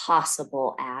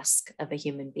impossible ask of a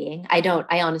human being. I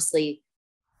don't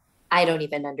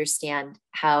even understand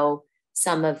how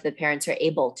some of the parents are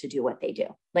able to do what they do.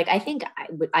 Like, I think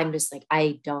I'm just like,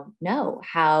 I don't know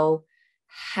how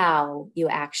you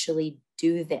actually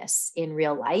do this in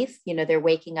real life. They're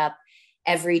waking up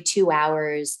every 2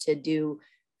 hours to do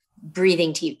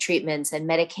breathing treatments and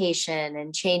medication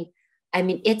and change. I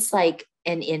mean, it's like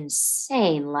an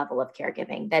insane level of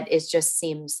caregiving that just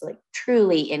seems like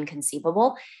truly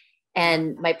inconceivable.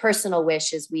 And my personal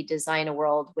wish is we design a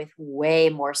world with way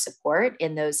more support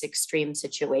in those extreme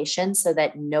situations so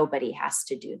that nobody has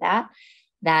to do that.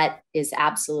 That is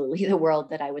absolutely the world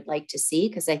that I would like to see,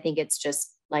 because I think it's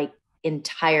just like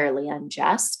entirely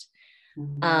unjust.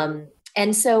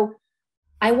 And so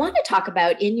I want to talk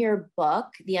about, in your book,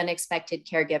 The Unexpected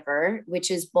Caregiver,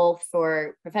 which is both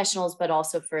for professionals, but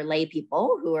also for lay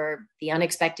people who are the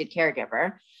unexpected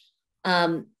caregiver.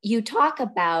 You talk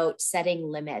about setting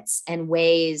limits and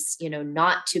ways,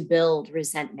 not to build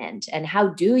resentment, and how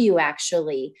do you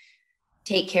actually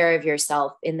take care of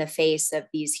yourself in the face of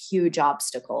these huge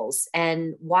obstacles,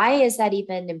 and why is that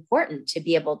even important, to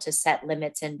be able to set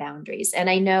limits and boundaries?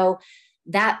 And I know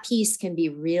that piece can be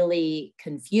really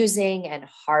confusing and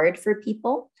hard for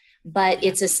people, but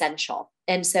it's essential.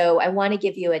 And so I want to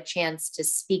give you a chance to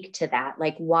speak to that,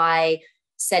 like why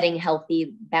setting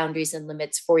healthy boundaries and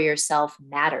limits for yourself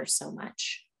matter so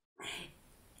much.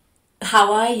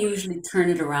 How I usually turn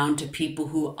it around to people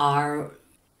who are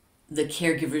the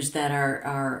caregivers that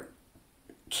are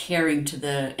caring to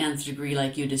the nth degree,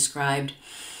 like you described,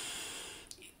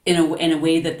 in a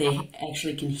way that they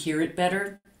actually can hear it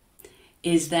better,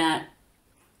 is that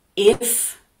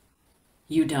if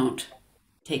you don't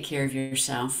take care of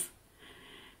yourself,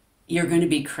 you're going to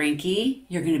be cranky,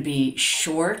 you're going to be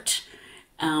short,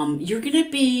 you're going to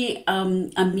be a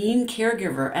mean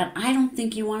caregiver. And I don't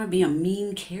think you want to be a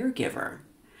mean caregiver.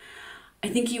 I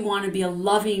think you want to be a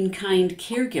loving, kind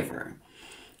caregiver.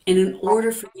 And in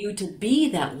order for you to be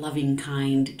that loving,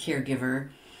 kind caregiver,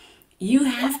 you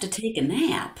have to take a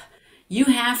nap. You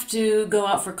have to go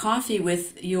out for coffee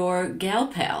with your gal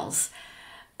pals.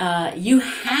 You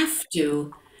have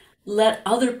to let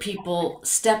other people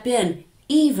step in,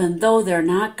 even though they're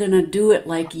not going to do it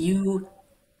like you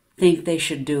think they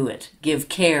should do it. Give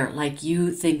care like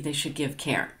you think they should give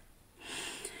care.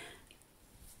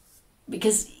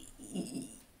 Because,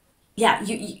 yeah,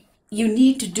 you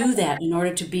need to do that in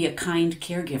order to be a kind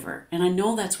caregiver. And I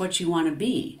know that's what you want to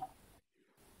be,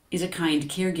 is a kind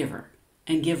caregiver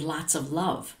and give lots of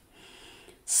love.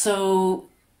 So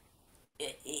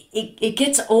it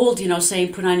gets old,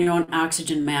 saying put on your own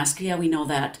oxygen mask. Yeah, we know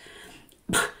that.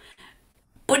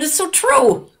 But it's so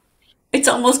true. It's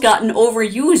almost gotten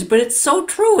overused, but it's so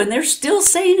true. And they're still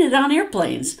saying it on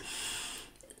airplanes.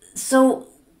 So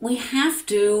we have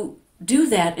to do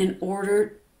that in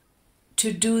order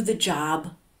to do the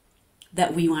job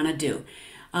that we want to do.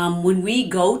 When we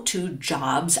go to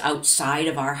jobs outside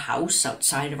of our house,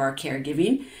 outside of our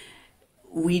caregiving,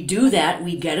 we do that,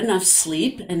 we get enough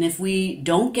sleep, and if we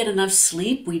don't get enough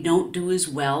sleep, we don't do as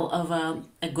well of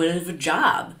a good of a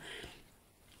job,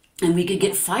 and we could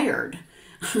get fired.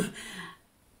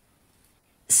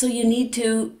 So you need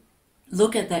to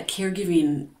look at that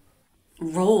caregiving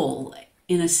role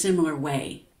in a similar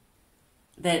way,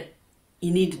 that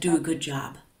you need to do a good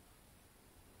job.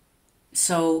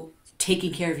 So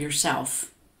taking care of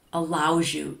yourself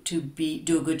allows you to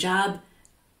do a good job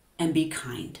and be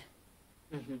kind.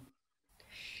 Mm-hmm.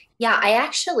 Yeah,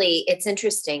 it's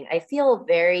interesting. I feel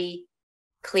very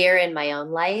clear in my own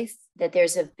life that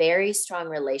there's a very strong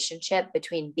relationship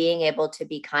between being able to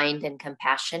be kind and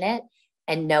compassionate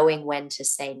and knowing when to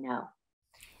say no.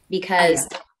 Because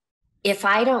if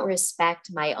I don't respect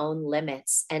my own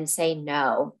limits and say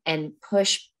no and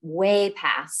push way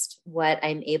past what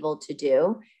I'm able to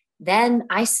do, then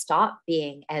I stop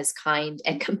being as kind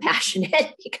and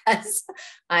compassionate because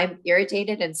I'm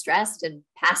irritated and stressed and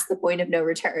past the point of no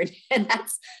return. And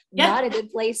that's not a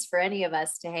good place for any of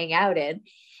us to hang out in.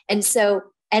 And so,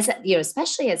 as you know,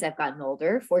 especially as I've gotten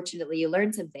older, fortunately, you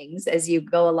learn some things as you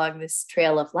go along this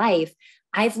trail of life.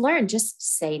 I've learned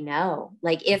just say no.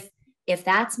 Like if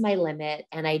that's my limit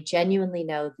and I genuinely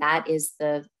know that is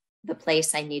the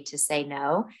place I need to say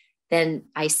no, then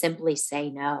I simply say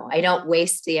no. I don't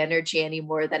waste the energy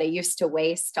anymore that I used to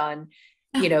waste on,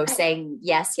 saying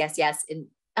yes, yes, yes, and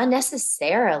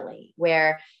unnecessarily,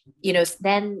 where,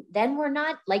 then we're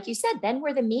not, like you said, then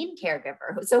we're the mean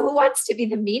caregiver. So who wants to be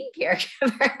the mean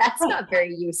caregiver? That's not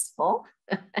very useful.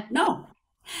 No.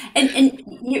 And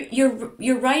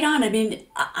you're right on. I mean,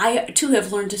 I too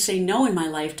have learned to say no in my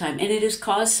lifetime, and it has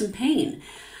caused some pain.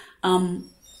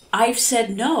 I've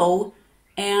said no,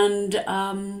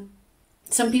 and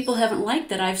some people haven't liked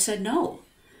that I've said no.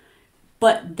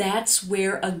 But that's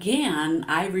where, again,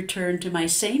 I return to my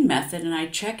S.A.N.E method and I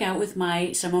check out with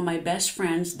some of my best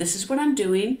friends. This is what I'm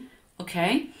doing.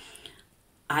 Okay.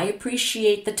 I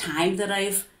appreciate the time that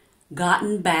I've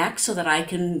gotten back so that I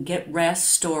can get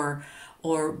rest or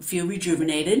feel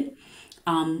rejuvenated.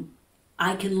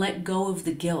 I can let go of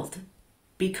the guilt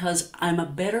because I'm a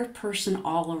better person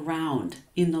all around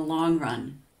in the long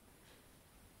run.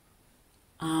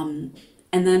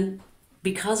 And then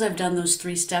because I've done those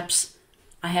 3 steps,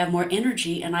 I have more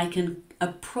energy and I can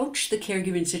approach the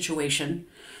caregiving situation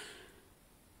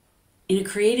in a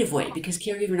creative way, because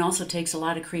caregiving also takes a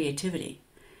lot of creativity.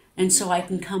 And so I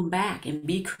can come back and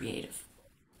be creative.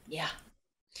 Yeah.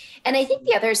 And I think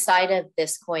the other side of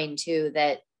this coin too,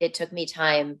 that it took me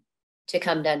time to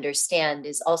come to understand,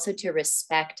 is also to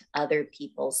respect other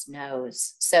people's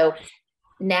no's. So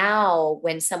now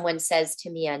when someone says to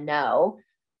me a no,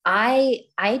 I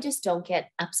just don't get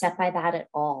upset by that at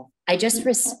all. I just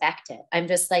respect it. I'm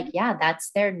just like, yeah, that's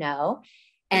their no.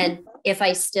 And if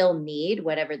I still need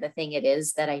whatever the thing it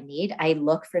is that I need, I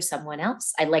look for someone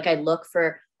else. I look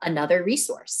for another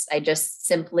resource. I just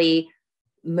simply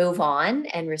move on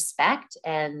and respect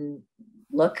and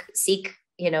seek,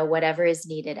 whatever is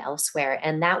needed elsewhere.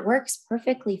 And that works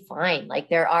perfectly fine. Like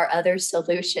there are other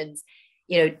solutions,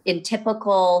 in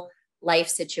typical life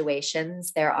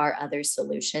situations, there are other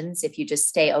solutions if you just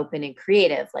stay open and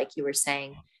creative, like you were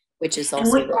saying, which is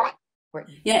also really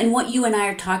important. Yeah, and what you and I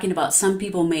are talking about, some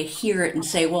people may hear it and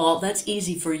say, well, that's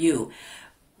easy for you.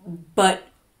 But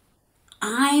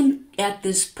I'm at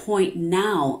this point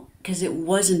now because it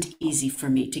wasn't easy for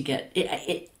me to get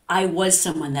it. I was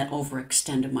someone that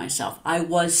overextended myself. I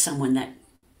was someone that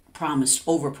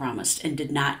overpromised, and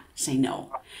did not say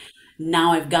no.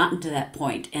 Now I've gotten to that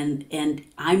point, and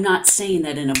I'm not saying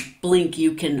that in a blink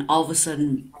you can all of a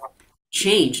sudden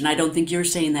change, and I don't think you're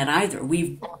saying that either.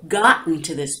 We've gotten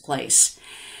to this place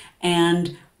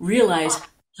and realize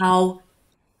how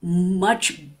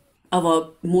much of a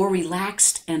more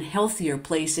relaxed and healthier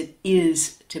place it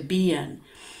is to be in.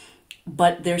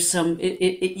 But there's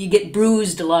you get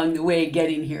bruised along the way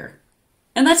getting here,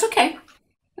 and that's okay.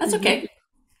 That's okay.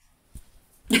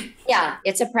 Yeah,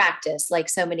 it's a practice, like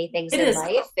so many things in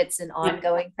life. It's an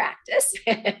ongoing practice.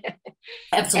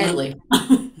 Absolutely.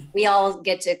 we all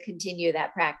get to continue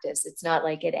that practice. It's not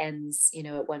like it ends,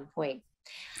 at one point.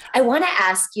 I want to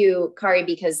ask you, Kari,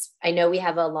 because I know we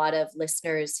have a lot of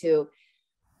listeners who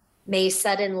may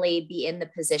suddenly be in the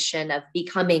position of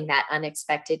becoming that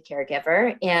unexpected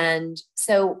caregiver. And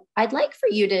so I'd like for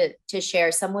you to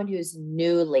share, someone who's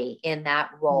newly in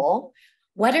that role,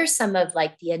 what are some of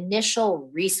like the initial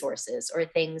resources or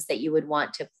things that you would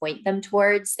want to point them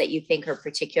towards that you think are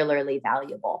particularly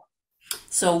valuable?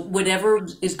 So whatever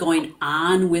is going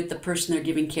on with the person they're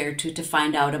giving care to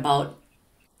find out about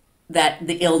that,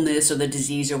 the illness or the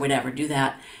disease or whatever, do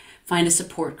that. Find a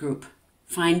support group.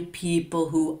 Find people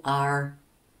who are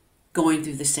going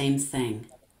through the same thing.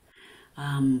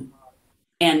 And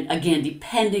again,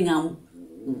 depending on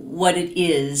what it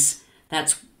is,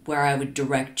 that's where I would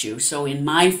direct you. So in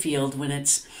my field, when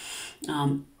it's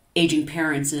aging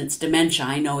parents and it's dementia,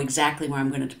 I know exactly where I'm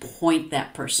going to point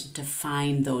that person to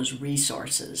find those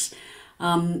resources.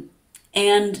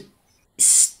 And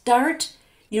start,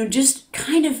 just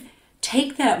kind of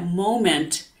take that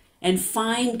moment and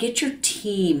get your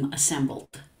team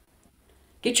assembled.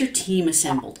 Get your team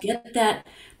assembled. Get that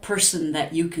person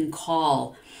that you can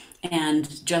call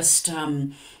and just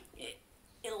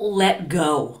let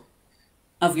go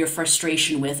of your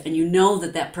frustration with, and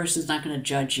that person's not going to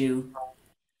judge you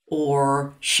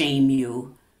or shame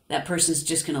you. That person's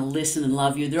just going to listen and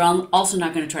love you. They're also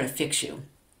not going to try to fix you.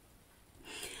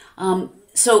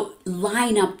 So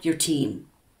line up your team,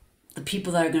 the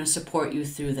people that are going to support you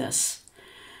through this.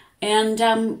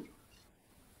 And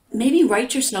maybe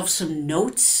write yourself some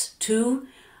notes too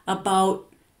about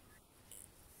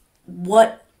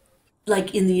what,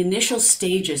 like in the initial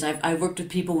stages, I've worked with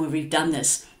people when we've done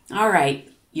this. All right,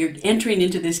 you're entering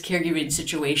into this caregiving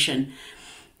situation.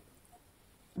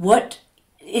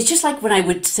 It's just like when I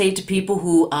would say to people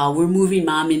who were moving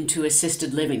mom into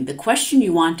assisted living, the question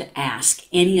you want to ask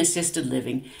any assisted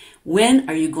living: when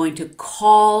are you going to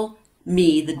call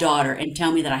me, the daughter, and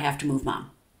tell me that I have to move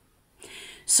mom?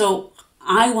 So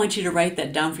I want you to write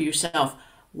that down for yourself.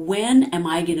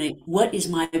 What is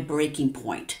my breaking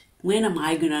point? When am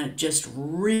I going to just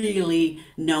really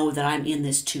know that I'm in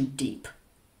this too deep?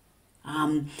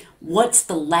 What's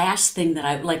the last thing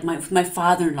that my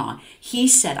father-in-law, he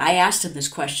said, I asked him this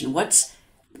question, what's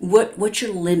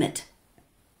your limit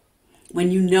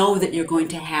when you know that you're going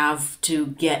to have to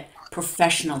get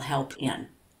professional help in?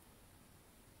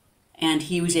 And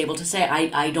he was able to say,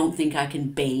 I don't think I can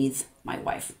bathe my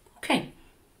wife. Okay,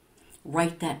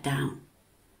 write that down.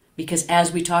 Because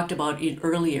as we talked about it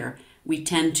earlier, we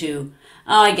tend to,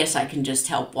 I guess I can just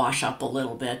help wash up a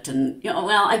little bit. And,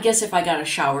 I guess if I got a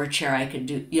shower chair, I could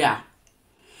do, yeah.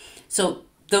 So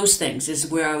those things is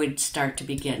where I would start to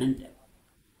begin. And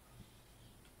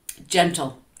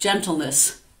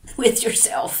gentleness with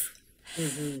yourself.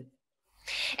 Mm-hmm.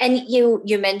 And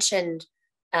you mentioned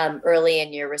early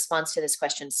in your response to this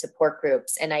question, support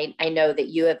groups. And I know that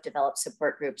you have developed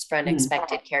support groups for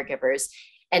unexpected caregivers.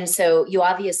 And so you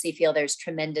obviously feel there's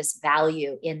tremendous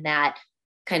value in that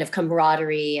kind of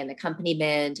camaraderie and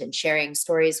accompaniment and sharing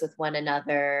stories with one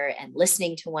another and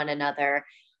listening to one another.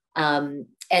 And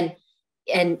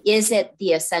is it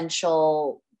the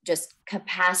essential just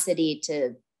capacity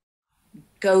to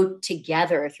go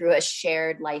together through a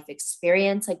shared life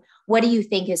experience? Like, what do you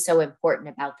think is so important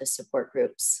about the support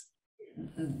groups?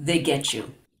 They get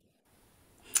you.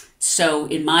 So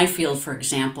in my field, for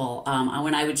example,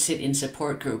 when I would sit in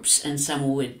support groups and a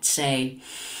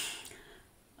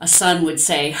son would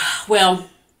say, well,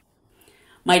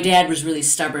 my dad was really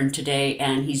stubborn today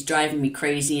and he's driving me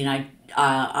crazy, and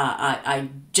I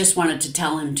just wanted to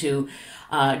tell him to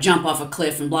jump off a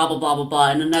cliff and blah, blah, blah, blah, blah.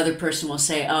 And another person will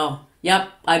say, oh, yep,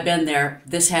 I've been there.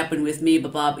 This happened with me, blah,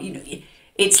 blah.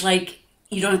 It's like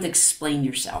you don't have to explain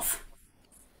yourself.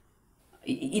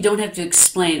 You don't have to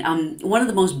explain. One of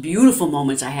the most beautiful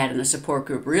moments I had in a support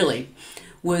group, really,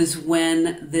 was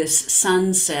when this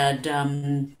son said,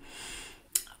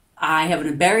 I have an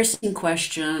embarrassing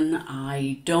question.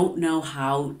 I don't know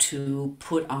how to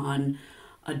put on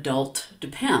adult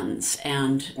Depends,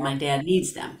 and my dad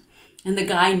needs them. And the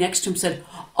guy next to him said,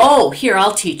 oh, here,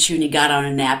 I'll teach you. And he got on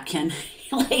a napkin.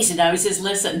 He lays it down. He says,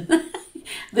 listen,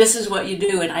 this is what you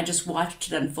do. And I just watched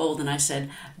it unfold, and I said,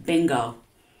 bingo.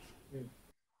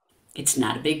 It's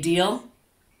not a big deal.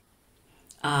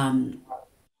 There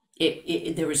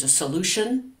was a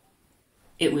solution.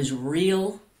 It was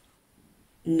real.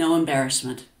 No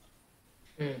embarrassment.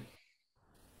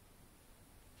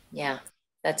 Yeah,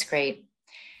 that's great.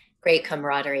 Great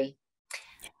camaraderie.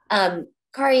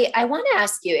 Kari, I want to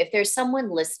ask you, if there's someone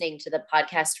listening to the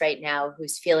podcast right now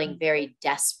who's feeling very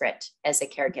desperate as a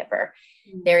caregiver,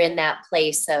 they're in that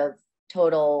place of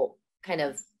total kind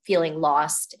of feeling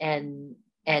lost and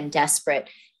desperate,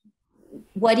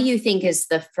 what do you think is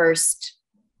the first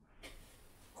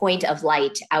point of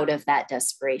light out of that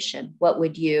desperation? What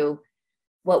would you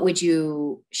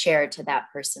share to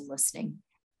that person listening?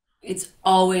 It's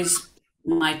always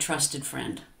my trusted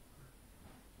friend.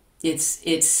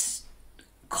 It's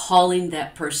calling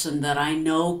that person that I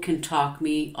know can talk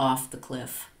me off the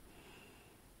cliff,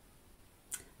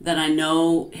 that I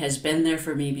know has been there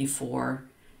for me before,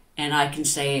 and I can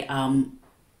say,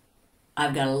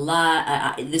 I've got a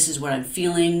lot, this is what I'm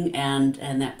feeling, and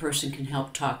that person can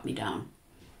help talk me down.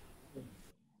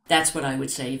 That's what I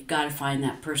would say. You've got to find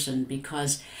that person,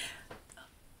 because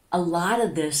a lot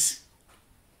of this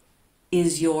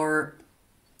is your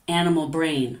animal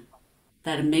brain,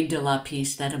 that amygdala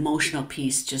piece, that emotional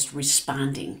piece just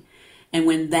responding. And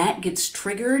when that gets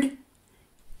triggered,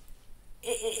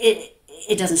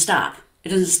 it doesn't stop. It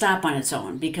doesn't stop on its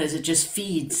own, because it just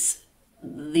feeds,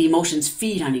 the emotions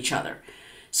feed on each other.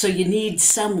 So you need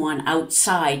someone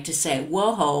outside to say,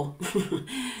 whoa,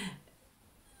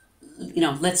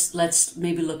 let's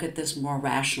maybe look at this more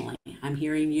rationally. I'm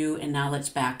hearing you, and now let's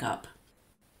back up.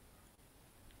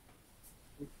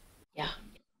 Yeah.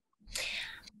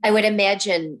 I would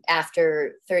imagine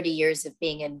after 30 years of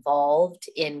being involved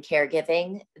in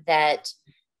caregiving that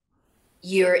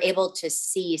you're able to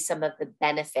see some of the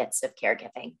benefits of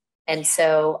caregiving. And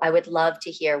so I would love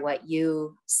to hear what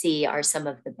you see are some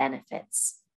of the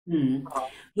benefits.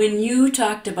 When you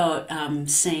talked about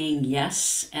saying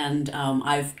yes, and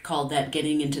I've called that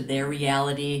getting into their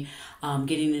reality,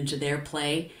 getting into their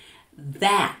play,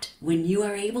 that when you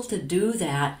are able to do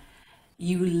that,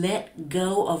 you let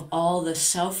go of all the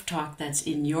self-talk that's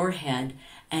in your head,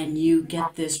 and you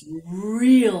get this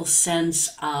real sense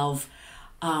of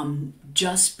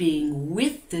just being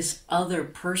with this other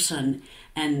person,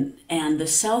 and the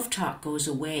self-talk goes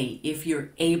away if you're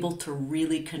able to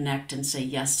really connect and say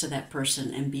yes to that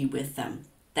person and be with them.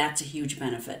 That's a huge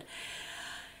benefit.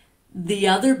 The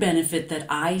other benefit that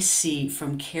I see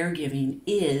from caregiving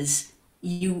is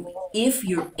if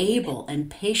you're able and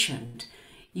patient,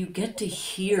 you get to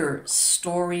hear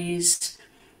stories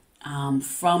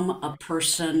from a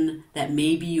person that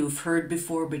maybe you've heard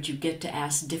before, but you get to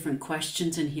ask different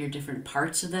questions and hear different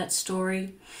parts of that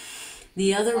story.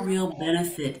 The other real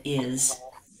benefit is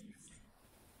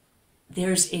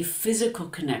there's a physical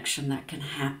connection that can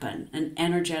happen, an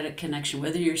energetic connection,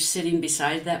 whether you're sitting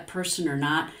beside that person or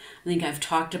not. I think I've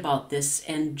talked about this,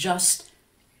 and just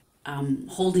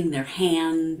holding their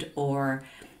hand or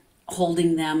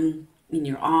holding them in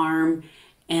your arm.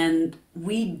 And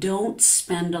we don't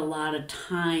spend a lot of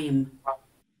time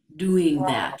doing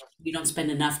that. We don't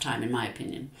spend enough time, in my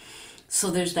opinion. So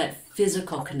there's that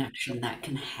physical connection that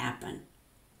can happen.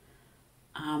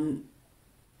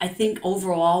 I think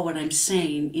overall what I'm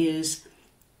saying is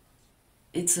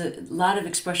it's a lot of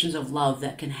expressions of love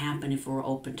that can happen if we're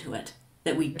open to it,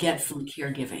 that we get from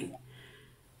caregiving.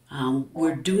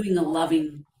 We're doing a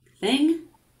loving thing,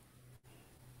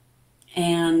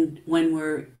 and when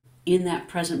we're in that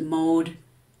present mode,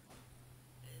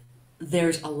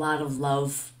 there's a lot of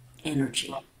love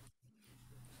energy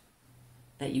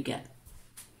that you get.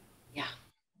 Yeah.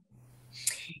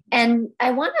 And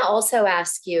I want to also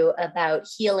ask you about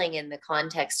healing in the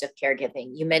context of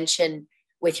caregiving. You mentioned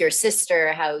with your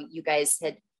sister how you guys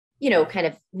had, kind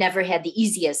of never had the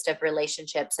easiest of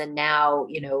relationships. And now,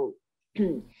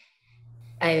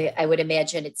 I would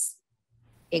imagine it's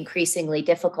increasingly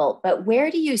difficult. But where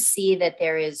do you see that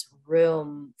there is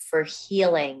room for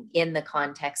healing in the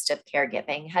context of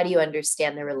caregiving? How do you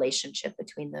understand the relationship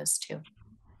between those two?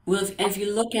 Well, if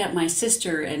you look at my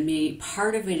sister and me,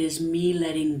 part of it is me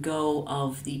letting go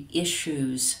of the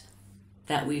issues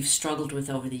that we've struggled with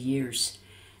over the years,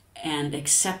 and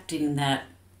accepting that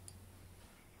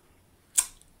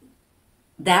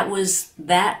that was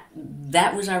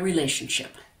our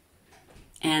relationship,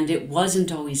 and it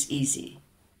wasn't always easy.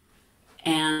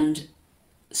 And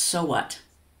so what?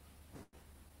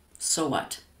 So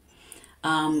what?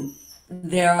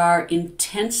 There are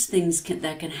intense things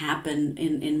that can happen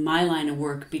in my line of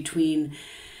work between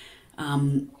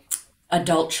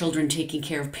adult children taking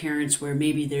care of parents where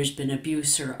maybe there's been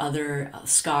abuse or other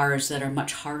scars that are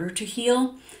much harder to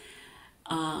heal.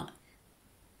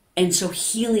 And so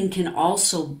healing can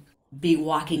also be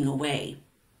walking away.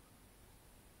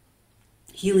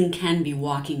 Healing can be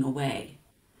walking away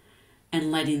and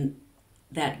letting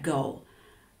that go.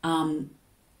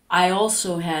 I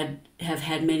also have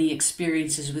had many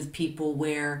experiences with people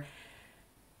where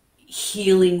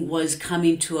healing was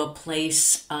coming to a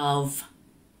place of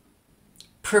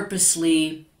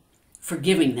purposely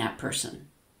forgiving that person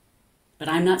But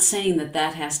I'm not saying that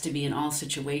that has to be in all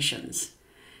situations.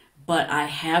 But I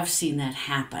have seen that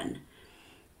happen.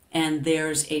 And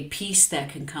there's a peace that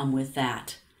can come with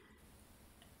that.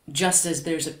 Just as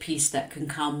there's a peace that can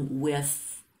come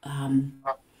with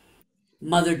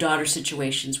mother-daughter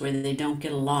situations where they don't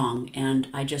get along and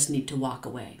I just need to walk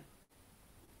away.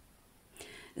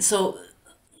 So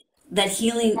that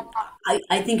healing,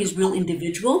 I think, is real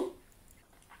individual.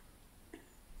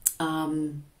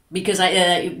 Because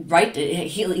right,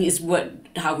 healing is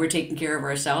how we're taking care of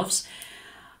ourselves.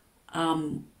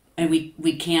 And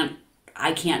we can't,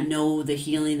 I can't know the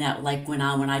healing that like went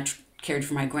on when I cared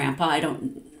for my grandpa.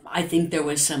 I think there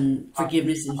was some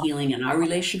forgiveness and healing in our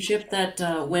relationship that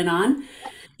went on.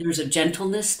 There was a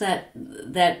gentleness that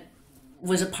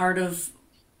was a part of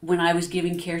when I was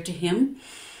giving care to him.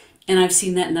 And I've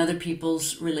seen that in other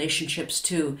people's relationships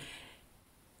too.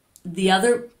 The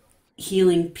other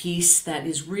healing piece that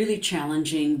is really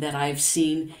challenging that I've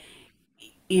seen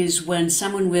is when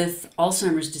someone with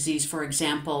Alzheimer's disease, for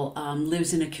example,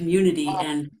 lives in a community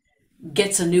and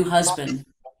gets a new husband,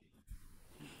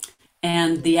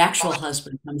 and the actual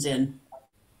husband comes in.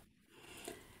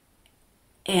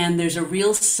 And there's a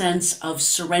real sense of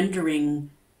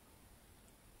surrendering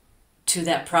to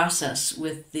that process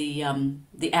with the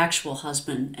actual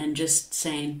husband and just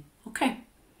saying, okay,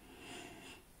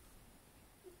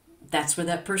 that's where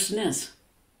that person is.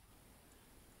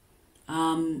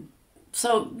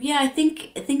 So yeah, I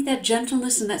think that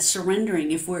gentleness and that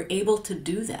surrendering, if we're able to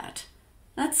do that,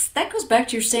 that goes back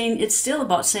to your saying it's still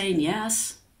about saying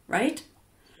yes, right?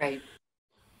 Right.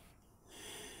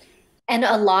 And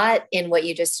a lot in what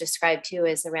you just described too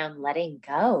is around letting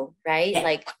go, right? Yeah.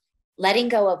 Like letting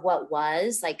go of what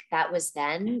was, like that was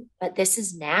then, but this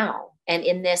is now. And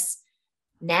in this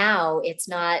now, it's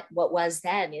not what was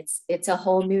then. It's a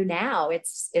whole new now.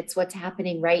 It's what's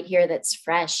happening right here that's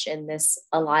fresh in this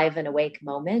alive and awake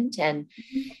moment. And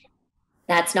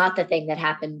that's not the thing that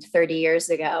happened 30 years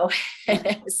ago.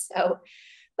 So,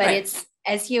 but Right. it's,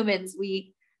 as humans,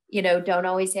 we, don't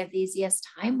always have the easiest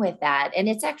time with that. And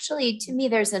it's actually, to me,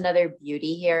 there's another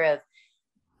beauty here of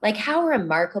like how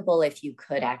remarkable if you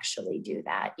could actually do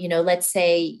that. Let's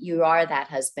say you are that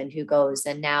husband who goes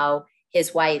and now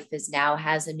his wife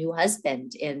has a new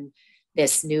husband in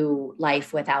this new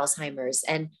life with Alzheimer's.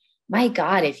 And my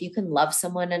God, if you can love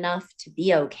someone enough to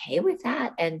be okay with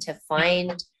that and to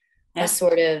find Yeah. a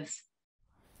sort of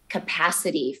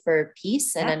capacity for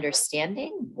peace and Yeah.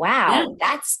 understanding. Wow. Yeah.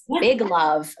 That's Yeah. big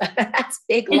love. That's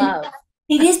big And love.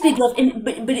 it is big love, and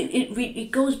but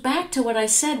it goes back to what I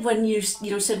said when you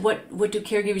said what do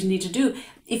caregivers need to do?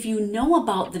 If you know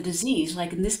about the disease,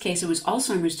 like in this case it was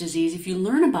Alzheimer's disease, if you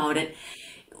learn about it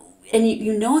and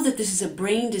you know that this is a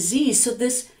brain disease, so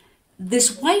this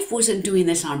wife wasn't doing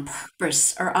this on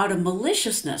purpose or out of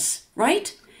maliciousness,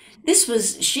 right?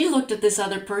 She looked at this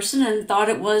other person and thought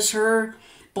it was her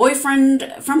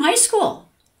boyfriend from high school,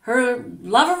 her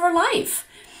love of her life.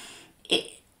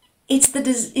 It's the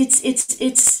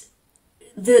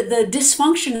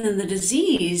dysfunction and the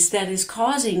disease that is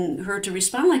causing her to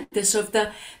respond like this. So if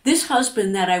this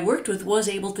husband that I worked with was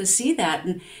able to see that,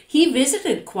 and he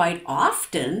visited quite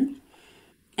often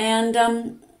and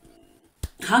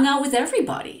hung out with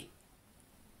everybody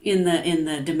in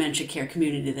the dementia care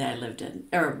community that I lived in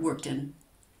or worked in.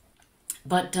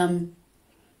 But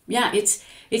yeah,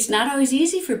 it's not always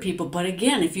easy for people. But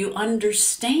again, if you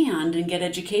understand and get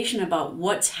education about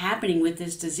what's happening with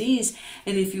this disease,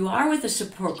 and if you are with a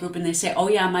support group and they say, oh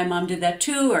yeah, my mom did that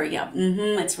too, or yeah,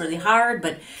 it's really hard.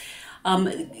 But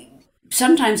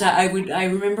sometimes I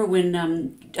remember when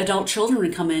adult children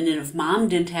would come in, and if mom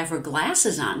didn't have her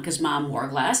glasses on, because mom wore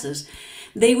glasses,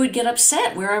 they would get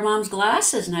upset. Where are mom's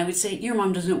glasses? And I would say, your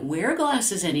mom doesn't wear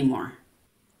glasses anymore.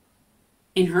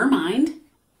 In her mind.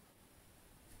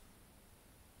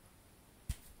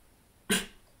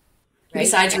 Right.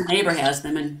 Besides, her neighbor has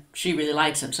them, and she really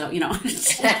likes them. So,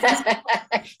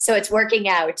 So it's working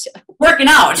out. Working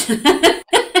out.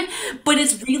 But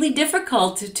it's really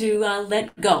difficult to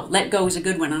let go. Let go is a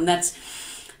good one. And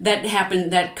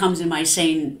that comes in my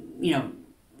SANE,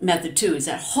 method too, is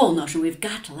that whole notion we've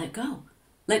got to let go.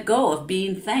 Let go of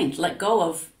being thanked. Let go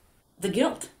of the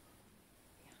guilt.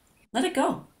 Let it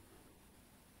go.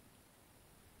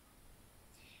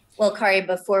 Well, Kari,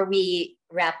 before we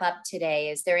wrap up today,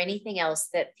 is there anything else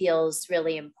that feels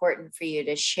really important for you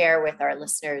to share with our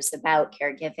listeners about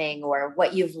caregiving or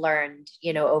what you've learned,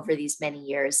 over these many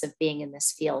years of being in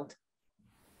this field?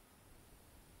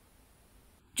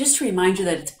 Just to remind you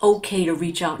that it's okay to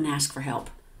reach out and ask for help.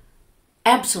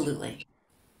 Absolutely.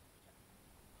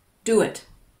 Do it.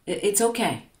 It's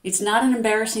okay. It's not an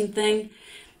embarrassing thing.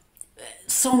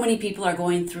 so many people are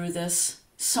going through this.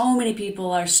 So many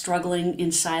people are struggling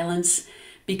in silence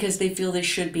because they feel they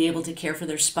should be able to care for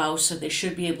their spouse or they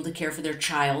should be able to care for their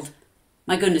child.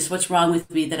 My goodness, what's wrong with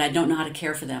me that I don't know how to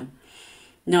care for them?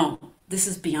 No, this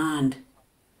is beyond.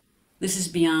 This is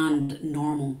beyond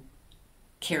normal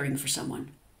caring for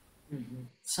someone. Mm-hmm.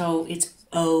 So it's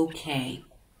okay.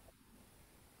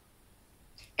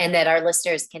 And that our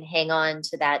listeners can hang on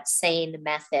to that S.A.N.E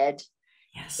method,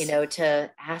 Yes. To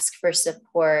ask for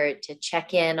support, to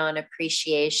check in on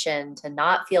appreciation, to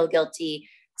not feel guilty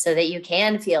so that you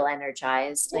can feel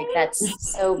energized. Like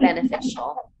that's so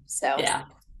beneficial. So, Yeah.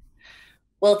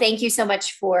 Well, thank you so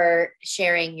much for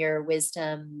sharing your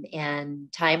wisdom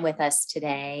and time with us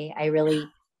today. I really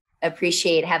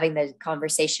appreciate having the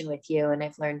conversation with you, and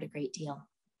I've learned a great deal.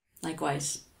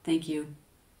 Likewise. Thank you.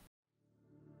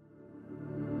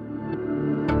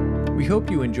 We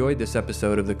hope you enjoyed this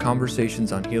episode of the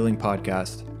Conversations on Healing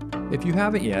podcast. If you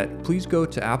haven't yet, please go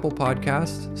to Apple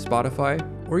Podcasts, Spotify,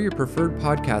 or your preferred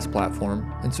podcast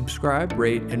platform and subscribe,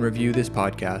 rate, and review this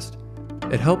podcast.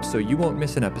 It helps so you won't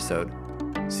miss an episode.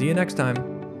 See you next time.